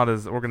 Landon, I'm not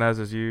as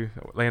organized as you.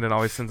 Landon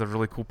always sends a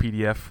really cool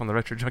PDF on the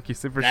Retro Junkie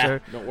Super Show.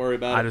 Don't worry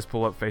about it. I just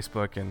pull up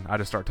Facebook and I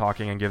just start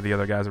talking and give the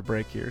other guys a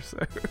break here. So,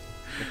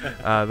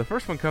 the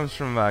first one comes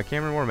from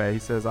Cameron Wormay. He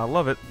says, "I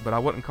love it, but I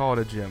wouldn't call it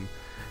a gym.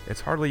 It's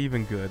hardly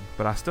even good,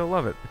 but I still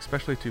love it,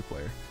 especially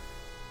 2-player."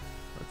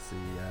 Let's see.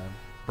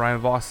 Brian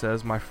Voss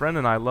says, "My friend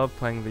and I love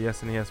playing the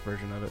SNES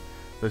version of it.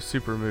 Those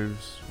super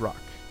moves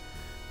rock."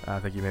 I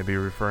think you may be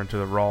referring to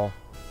the Raw,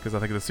 because I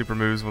think of the super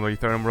moves when you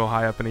throw them real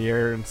high up in the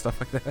air and stuff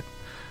like that.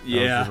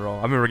 Yeah. Raw.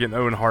 I remember getting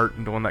Owen Hart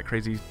and doing that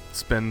crazy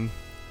spin.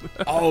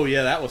 Oh,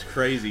 yeah, that was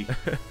crazy.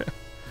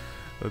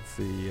 Let's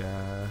see.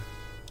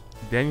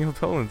 Daniel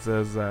Tolan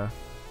says,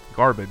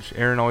 garbage.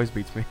 Aaron always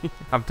beats me.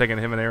 I'm taking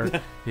him and Aaron.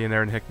 He and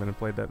Aaron Hickman have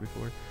played that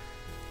before.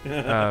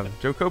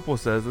 Joe Copel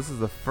says, this is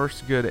the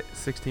first good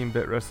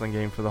 16-bit wrestling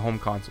game for the home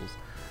consoles.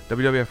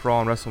 WWF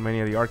Raw and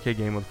WrestleMania, the arcade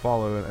game, would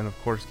follow, and of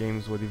course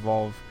games would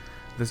evolve.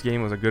 This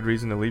game was a good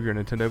reason to leave your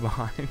Nintendo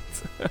behind."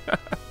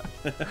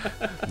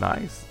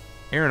 Nice.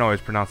 Aaron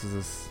always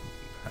pronounces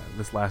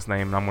this last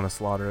name, and I'm going to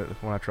slaughter it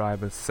when I try,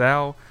 but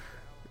Sal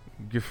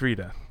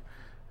Gifrida.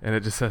 And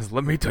it just says,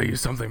 "Let me tell you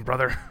something,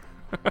 brother." ...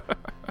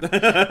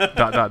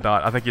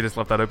 I think you just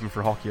left that open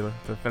for Hawkula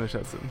to finish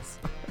that sentence.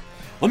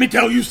 Let me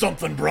tell you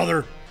something,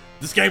 brother.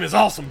 This game is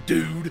awesome,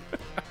 dude.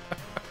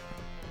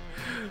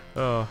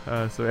 So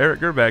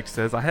Eric Gerbeck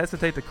says, "I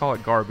hesitate to call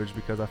it garbage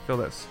because I feel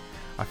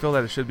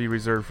that it should be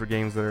reserved for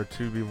games that are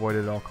to be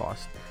avoided at all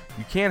costs.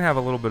 You can have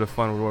a little bit of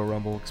fun with Royal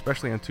Rumble,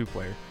 especially in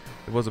 2-player.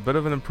 It was a bit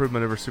of an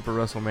improvement over Super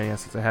WrestleMania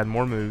since it had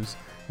more moves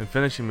and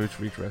finishing moves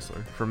for each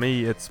wrestler. For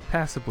me, it's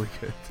passably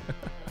good."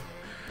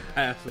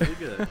 Passably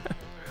good.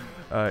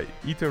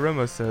 Ito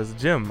Ramos says,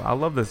 "Jim, I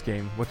love this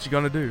game. What you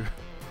gonna do?"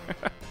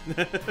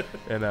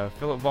 And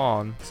Philip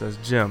Vaughn says,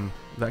 "Jim,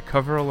 that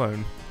cover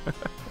alone."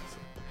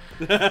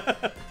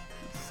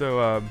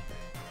 So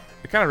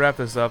to kind of wrap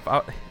this up,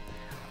 I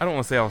don't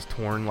want to say I was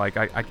torn. Like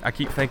I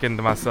keep thinking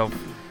to myself,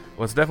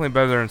 well, it's definitely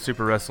better than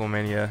Super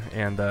WrestleMania,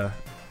 and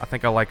I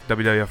think I like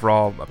WWF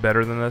Raw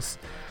better than this.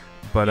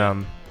 But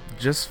I'm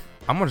just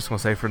gonna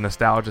say for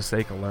nostalgia's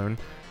sake alone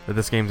that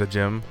this game's a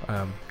gem,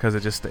 because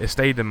it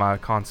stayed in my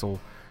console.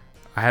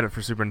 I had it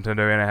for Super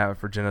Nintendo and I have it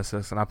for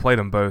Genesis, and I played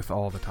them both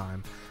all the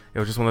time. It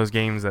was just one of those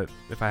games that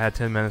if I had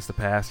 10 minutes to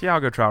pass, I'll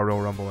go try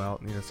Royal Rumble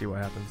out and see what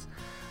happens.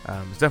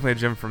 It's definitely a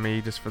gym for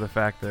me, just for the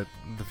fact that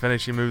the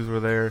finishing moves were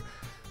there.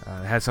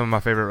 It had some of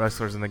my favorite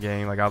wrestlers in the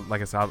game. Like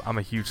I said, I'm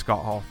a huge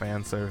Scott Hall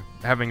fan, so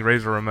having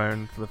Razor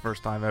Ramon for the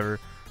first time ever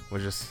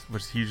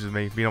was huge to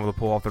me. Being able to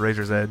pull off the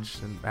Razor's Edge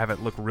and have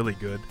it look really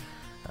good,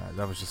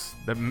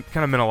 that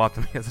kind of meant a lot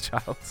to me as a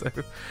child. So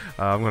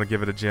I'm going to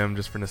give it a gym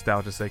just for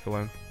nostalgia's sake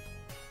alone.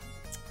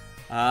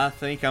 I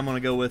think I'm going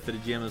to go with it a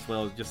gym as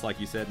well, just like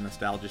you said,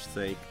 nostalgia's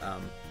sake.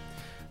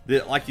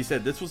 Like you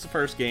said, this was the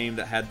first game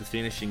that had the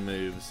finishing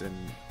moves and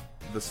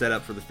the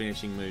setup for the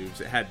finishing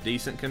moves. It had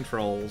decent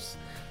controls.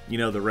 You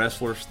know, the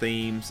wrestlers'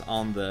 themes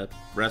on the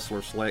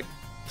wrestler select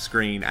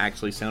screen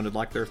actually sounded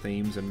like their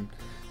themes in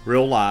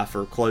real life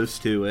or close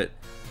to it.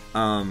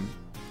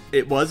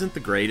 It wasn't the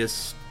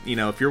greatest. You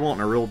know, if you're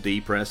wanting a real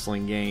deep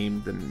wrestling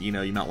game, then, you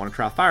know, you might want to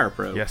try Fire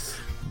Pro. Yes.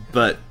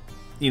 But,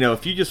 you know,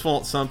 if you just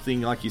want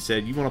something, like you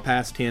said, you want to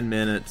pass 10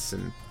 minutes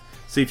and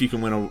see if you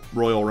can win a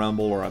Royal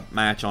Rumble or a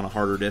match on a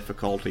harder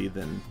difficulty,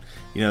 then,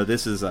 you know,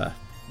 this is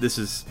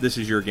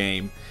your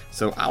game.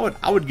 So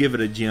I would give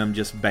it a gem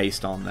just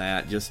based on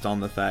that, just on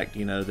the fact,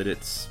 you know, that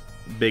it's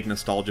big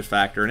nostalgia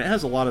factor, and it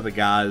has a lot of the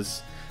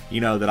guys,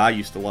 you know, that I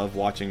used to love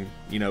watching,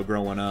 you know,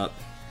 growing up.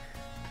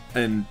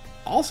 And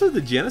also the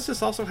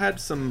Genesis also had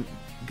some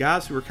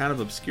guys who were kind of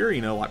obscure,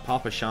 you know, like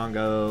Papa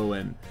Shango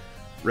and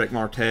Rick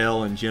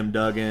Martel and Jim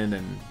Duggan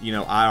and, you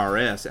know,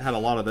 IRS. It had a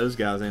lot of those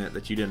guys in it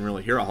that you didn't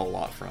really hear a whole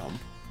lot from.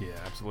 Yeah,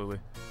 absolutely.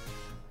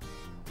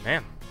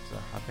 Man, so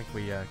I think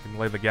we can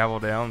lay the gavel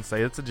down and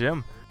say it's a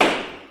gem.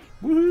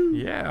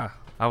 Woohoo! Yeah.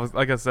 I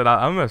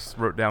almost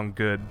wrote down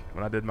good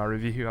when I did my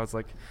review. I was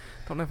like,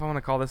 don't know if I want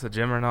to call this a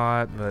gem or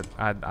not, but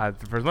I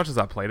for as much as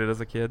I played it as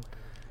a kid.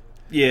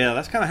 Yeah,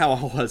 that's kind of how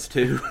I was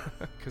too.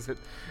 Because it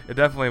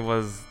definitely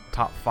was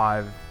top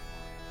 5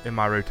 in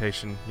my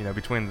rotation, you know,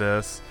 between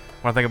this.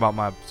 When I think about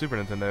my Super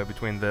Nintendo,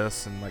 between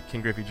this and like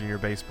King Griffey Jr.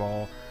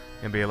 Baseball,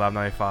 NBA Live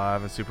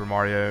 95, and Super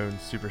Mario and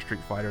Super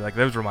Street Fighter, like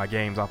those were my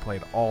games I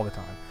played all the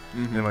time.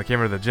 Mm-hmm. And then when I came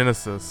over to the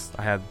Genesis,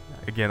 I had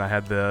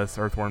this,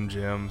 Earthworm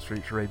Jim,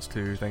 Street Charades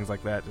 2, things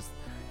like that, just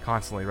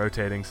constantly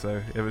rotating.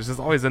 So it was just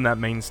always in that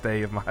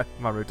mainstay of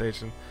my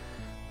rotation.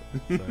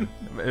 So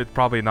it's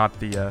probably not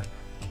the,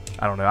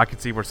 I don't know, I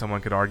could see where someone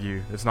could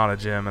argue it's not a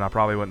gem, and I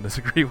probably wouldn't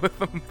disagree with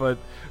them, but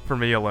for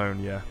me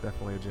alone, yeah,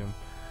 definitely a gem.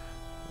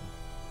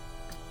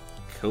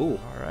 Cool.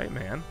 All right,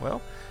 man.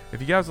 Well, if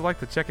you guys would like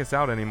to check us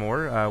out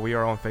anymore, we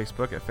are on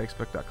Facebook at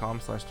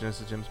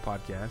facebook.com/GenesisGems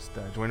podcast.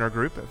 Join our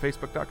group at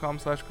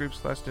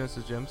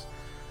facebook.com/group/GenesisGems.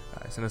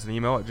 Send us an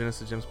email at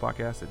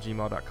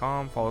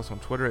genesisgemspodcast@gmail.com. Follow us on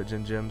Twitter at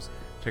GenGems.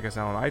 Check us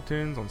out on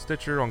iTunes, on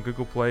Stitcher, on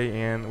Google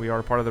Play, and we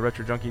are part of the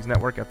Retro Junkies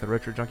network at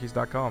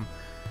theretrojunkies.com.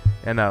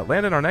 And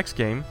Landon, our next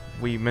game,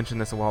 we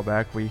mentioned this a while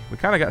back. We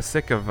kind of got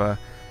sick of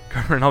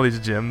covering all these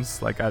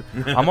gyms. Like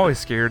I'm always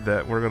scared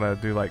that we're gonna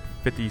do like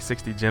 50,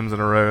 60 gyms in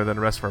a row, then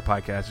the rest of our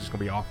podcast is just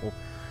gonna be awful.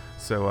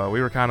 So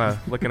we were kind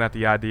of looking at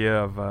the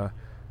idea of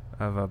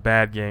a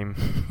bad game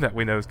that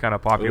we know is kind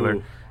of popular.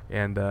 Ooh.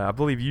 And I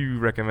believe you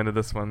recommended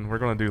this one. We're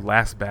going to do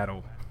Last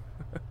Battle.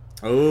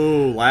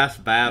 Oh,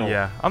 Last Battle.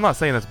 Yeah, I'm not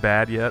saying it's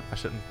bad yet. I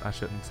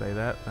shouldn't say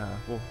that.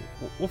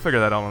 We'll figure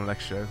that out on the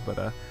next show.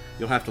 But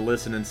you'll have to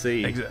listen and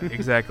see.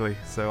 Exactly.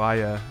 So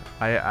I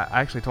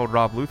actually told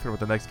Rob Luther what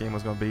the next game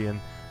was going to be, and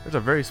there's a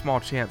very small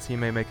chance he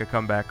may make a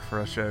comeback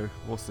for a show.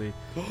 We'll see.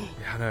 Yeah,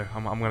 I know.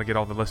 I'm going to get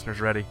all the listeners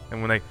ready,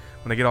 and when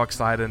they get all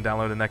excited and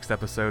download the next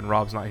episode, and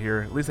Rob's not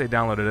here, at least they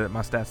downloaded it.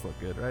 My stats look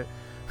good, right?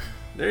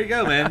 There you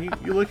go, man.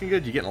 You're looking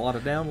good. You're getting a lot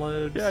of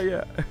downloads.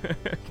 Yeah.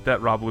 Get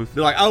that Rob Luther.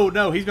 They're like, oh,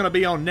 no, he's going to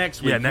be on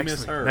next week. Yeah,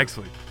 next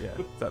week. Yeah,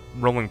 it's that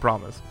rolling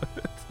promise.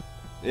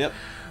 Yep.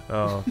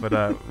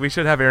 But we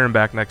should have Aaron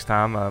back next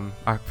time.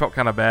 I felt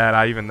kind of bad.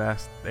 I even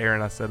asked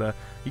Aaron, I said,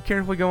 you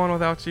care if we go on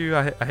without you?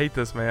 I hate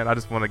this, man. I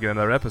just want to get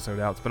another episode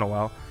out. It's been a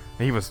while.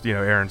 And he was,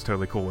 Aaron's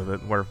totally cool with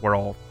it. We're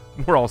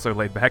all so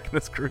laid back in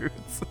this crew.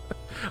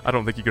 I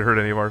don't think you could hurt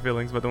any of our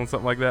feelings by doing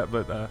something like that.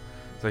 But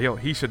so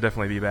he should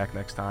definitely be back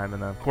next time.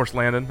 And of course,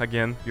 Landon,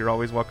 again, you're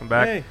always welcome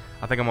back. Hey.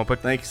 I think I'm gonna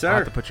Thanks, sir. I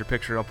have to put your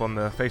picture up on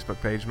the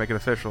Facebook page, make it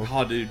official.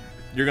 Oh, dude,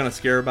 you're gonna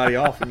scare everybody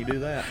off when you do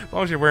that. As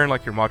long as you're wearing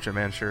like your Macho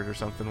Man shirt or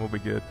something, we'll be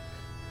good.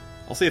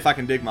 I'll see if I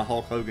can dig my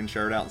Hulk Hogan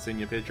shirt out and send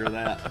you a picture of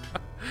that.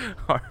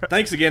 All right.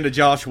 Thanks again to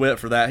Josh Witt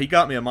for that. He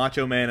got me a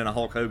Macho Man and a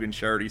Hulk Hogan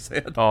shirt, he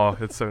said. Oh,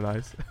 it's so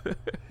nice.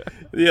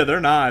 Yeah, they're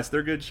nice.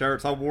 They're good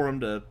shirts. I wore them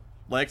to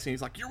Lexi.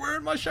 He's like, you're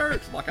wearing my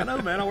shirts. I'm like, I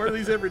know, man. I wear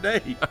these every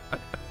day.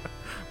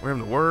 Wear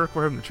them to work,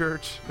 wear them to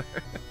church.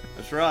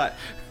 That's right.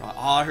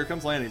 Oh, here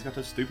comes Landon. He's got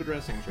those stupid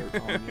wrestling shirts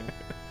on.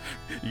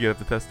 You get up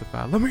to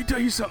testify. Let me tell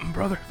you something,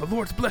 brother. The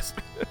Lord's blessed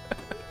me.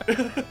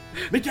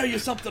 Let me tell you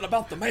something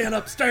about the man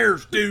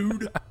upstairs,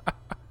 dude.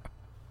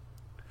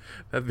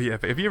 That'd be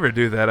epic. If you ever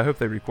do that, I hope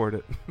they record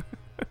it.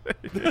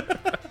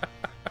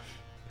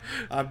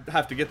 I'd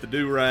have to get the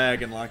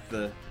do-rag and like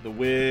the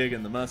wig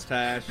and the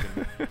mustache.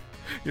 And...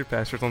 Your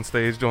pastor's on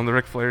stage doing the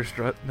Ric Flair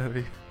strut. That'd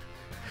be...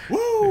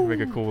 Woo!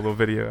 Make a cool little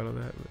video out of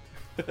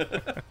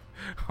that.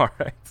 All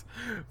right.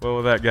 Well,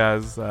 with that,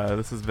 guys,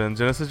 this has been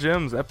Genesis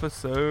Gems,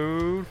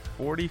 episode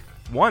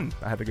 41.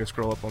 I had to go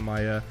scroll up on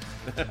my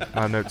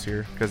my notes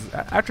here because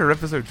after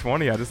episode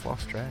 20, I just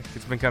lost track.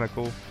 It's been kind of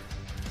cool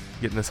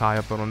getting this high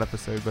up on an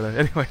episode. But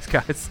anyways,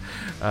 guys,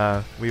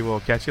 we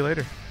will catch you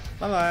later.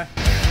 Bye-bye.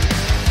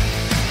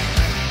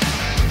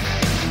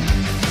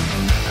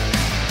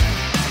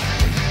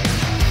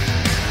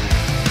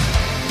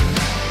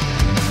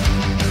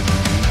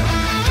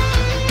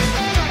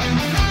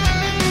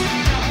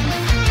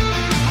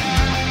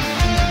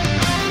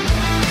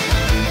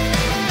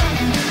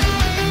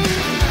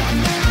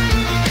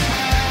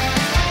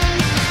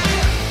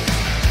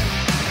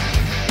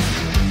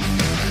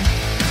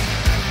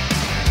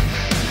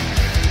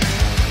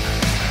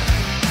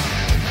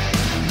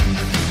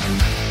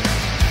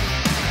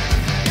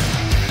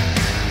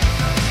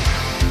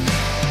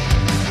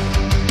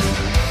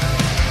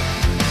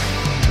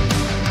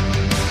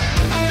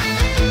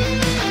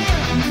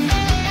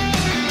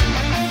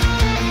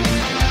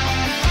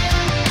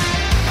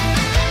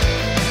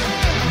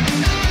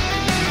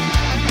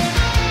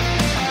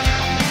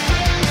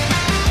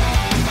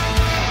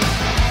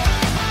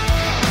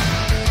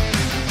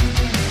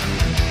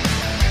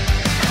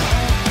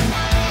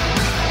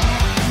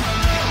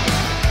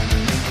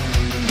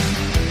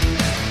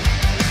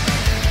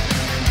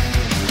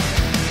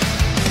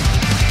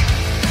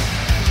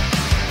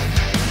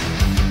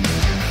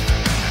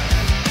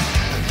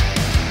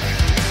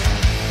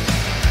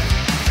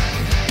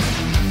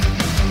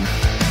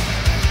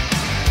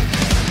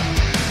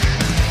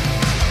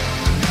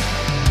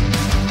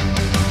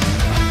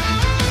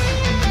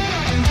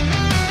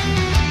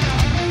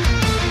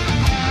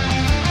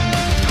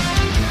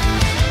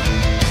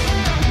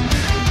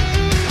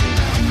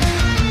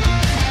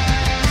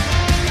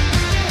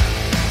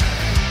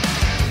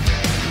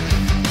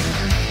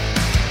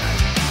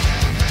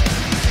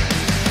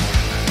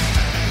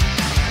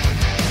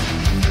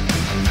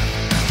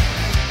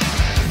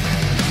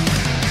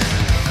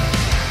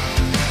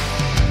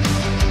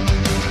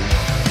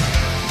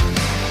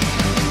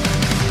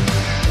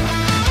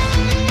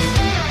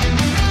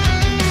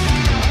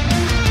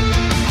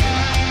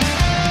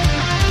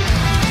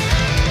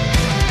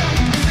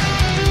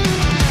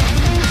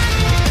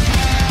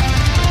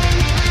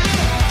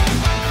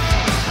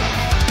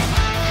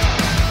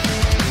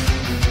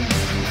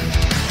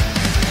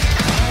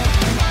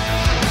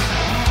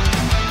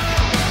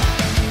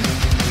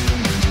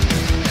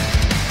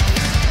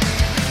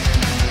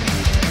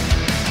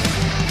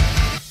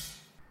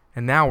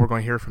 And now we're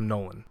going to hear from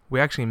Nolan.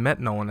 We actually met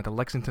Nolan at the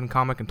Lexington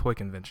Comic and Toy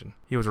Convention.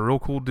 He was a real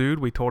cool dude.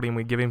 We told him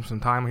we'd give him some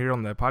time here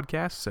on the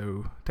podcast,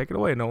 so take it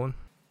away, Nolan.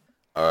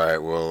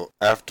 Alright, well,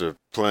 after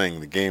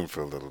playing the game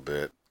for a little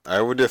bit,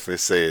 I would definitely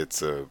say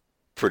it's a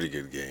pretty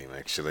good game,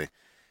 actually.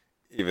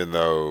 Even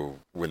though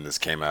when this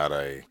came out,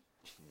 I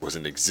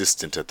wasn't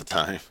existent at the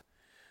time.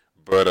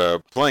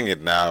 But playing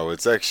it now,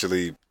 it's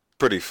actually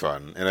pretty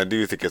fun. And I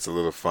do think it's a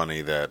little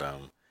funny that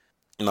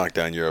knock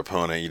down your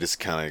opponent, you just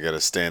kind of got to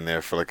stand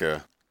there for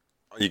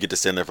you get to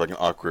stand there for an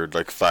awkward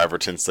 5 or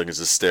 10 seconds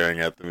just staring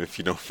at them if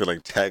you don't feel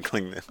like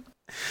tackling them.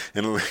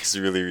 And it looks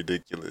really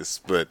ridiculous.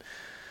 But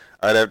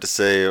I'd have to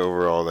say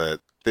overall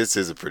that this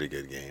is a pretty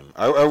good game.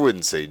 I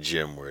wouldn't say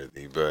gym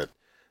worthy, but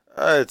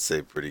I'd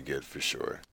say pretty good for sure.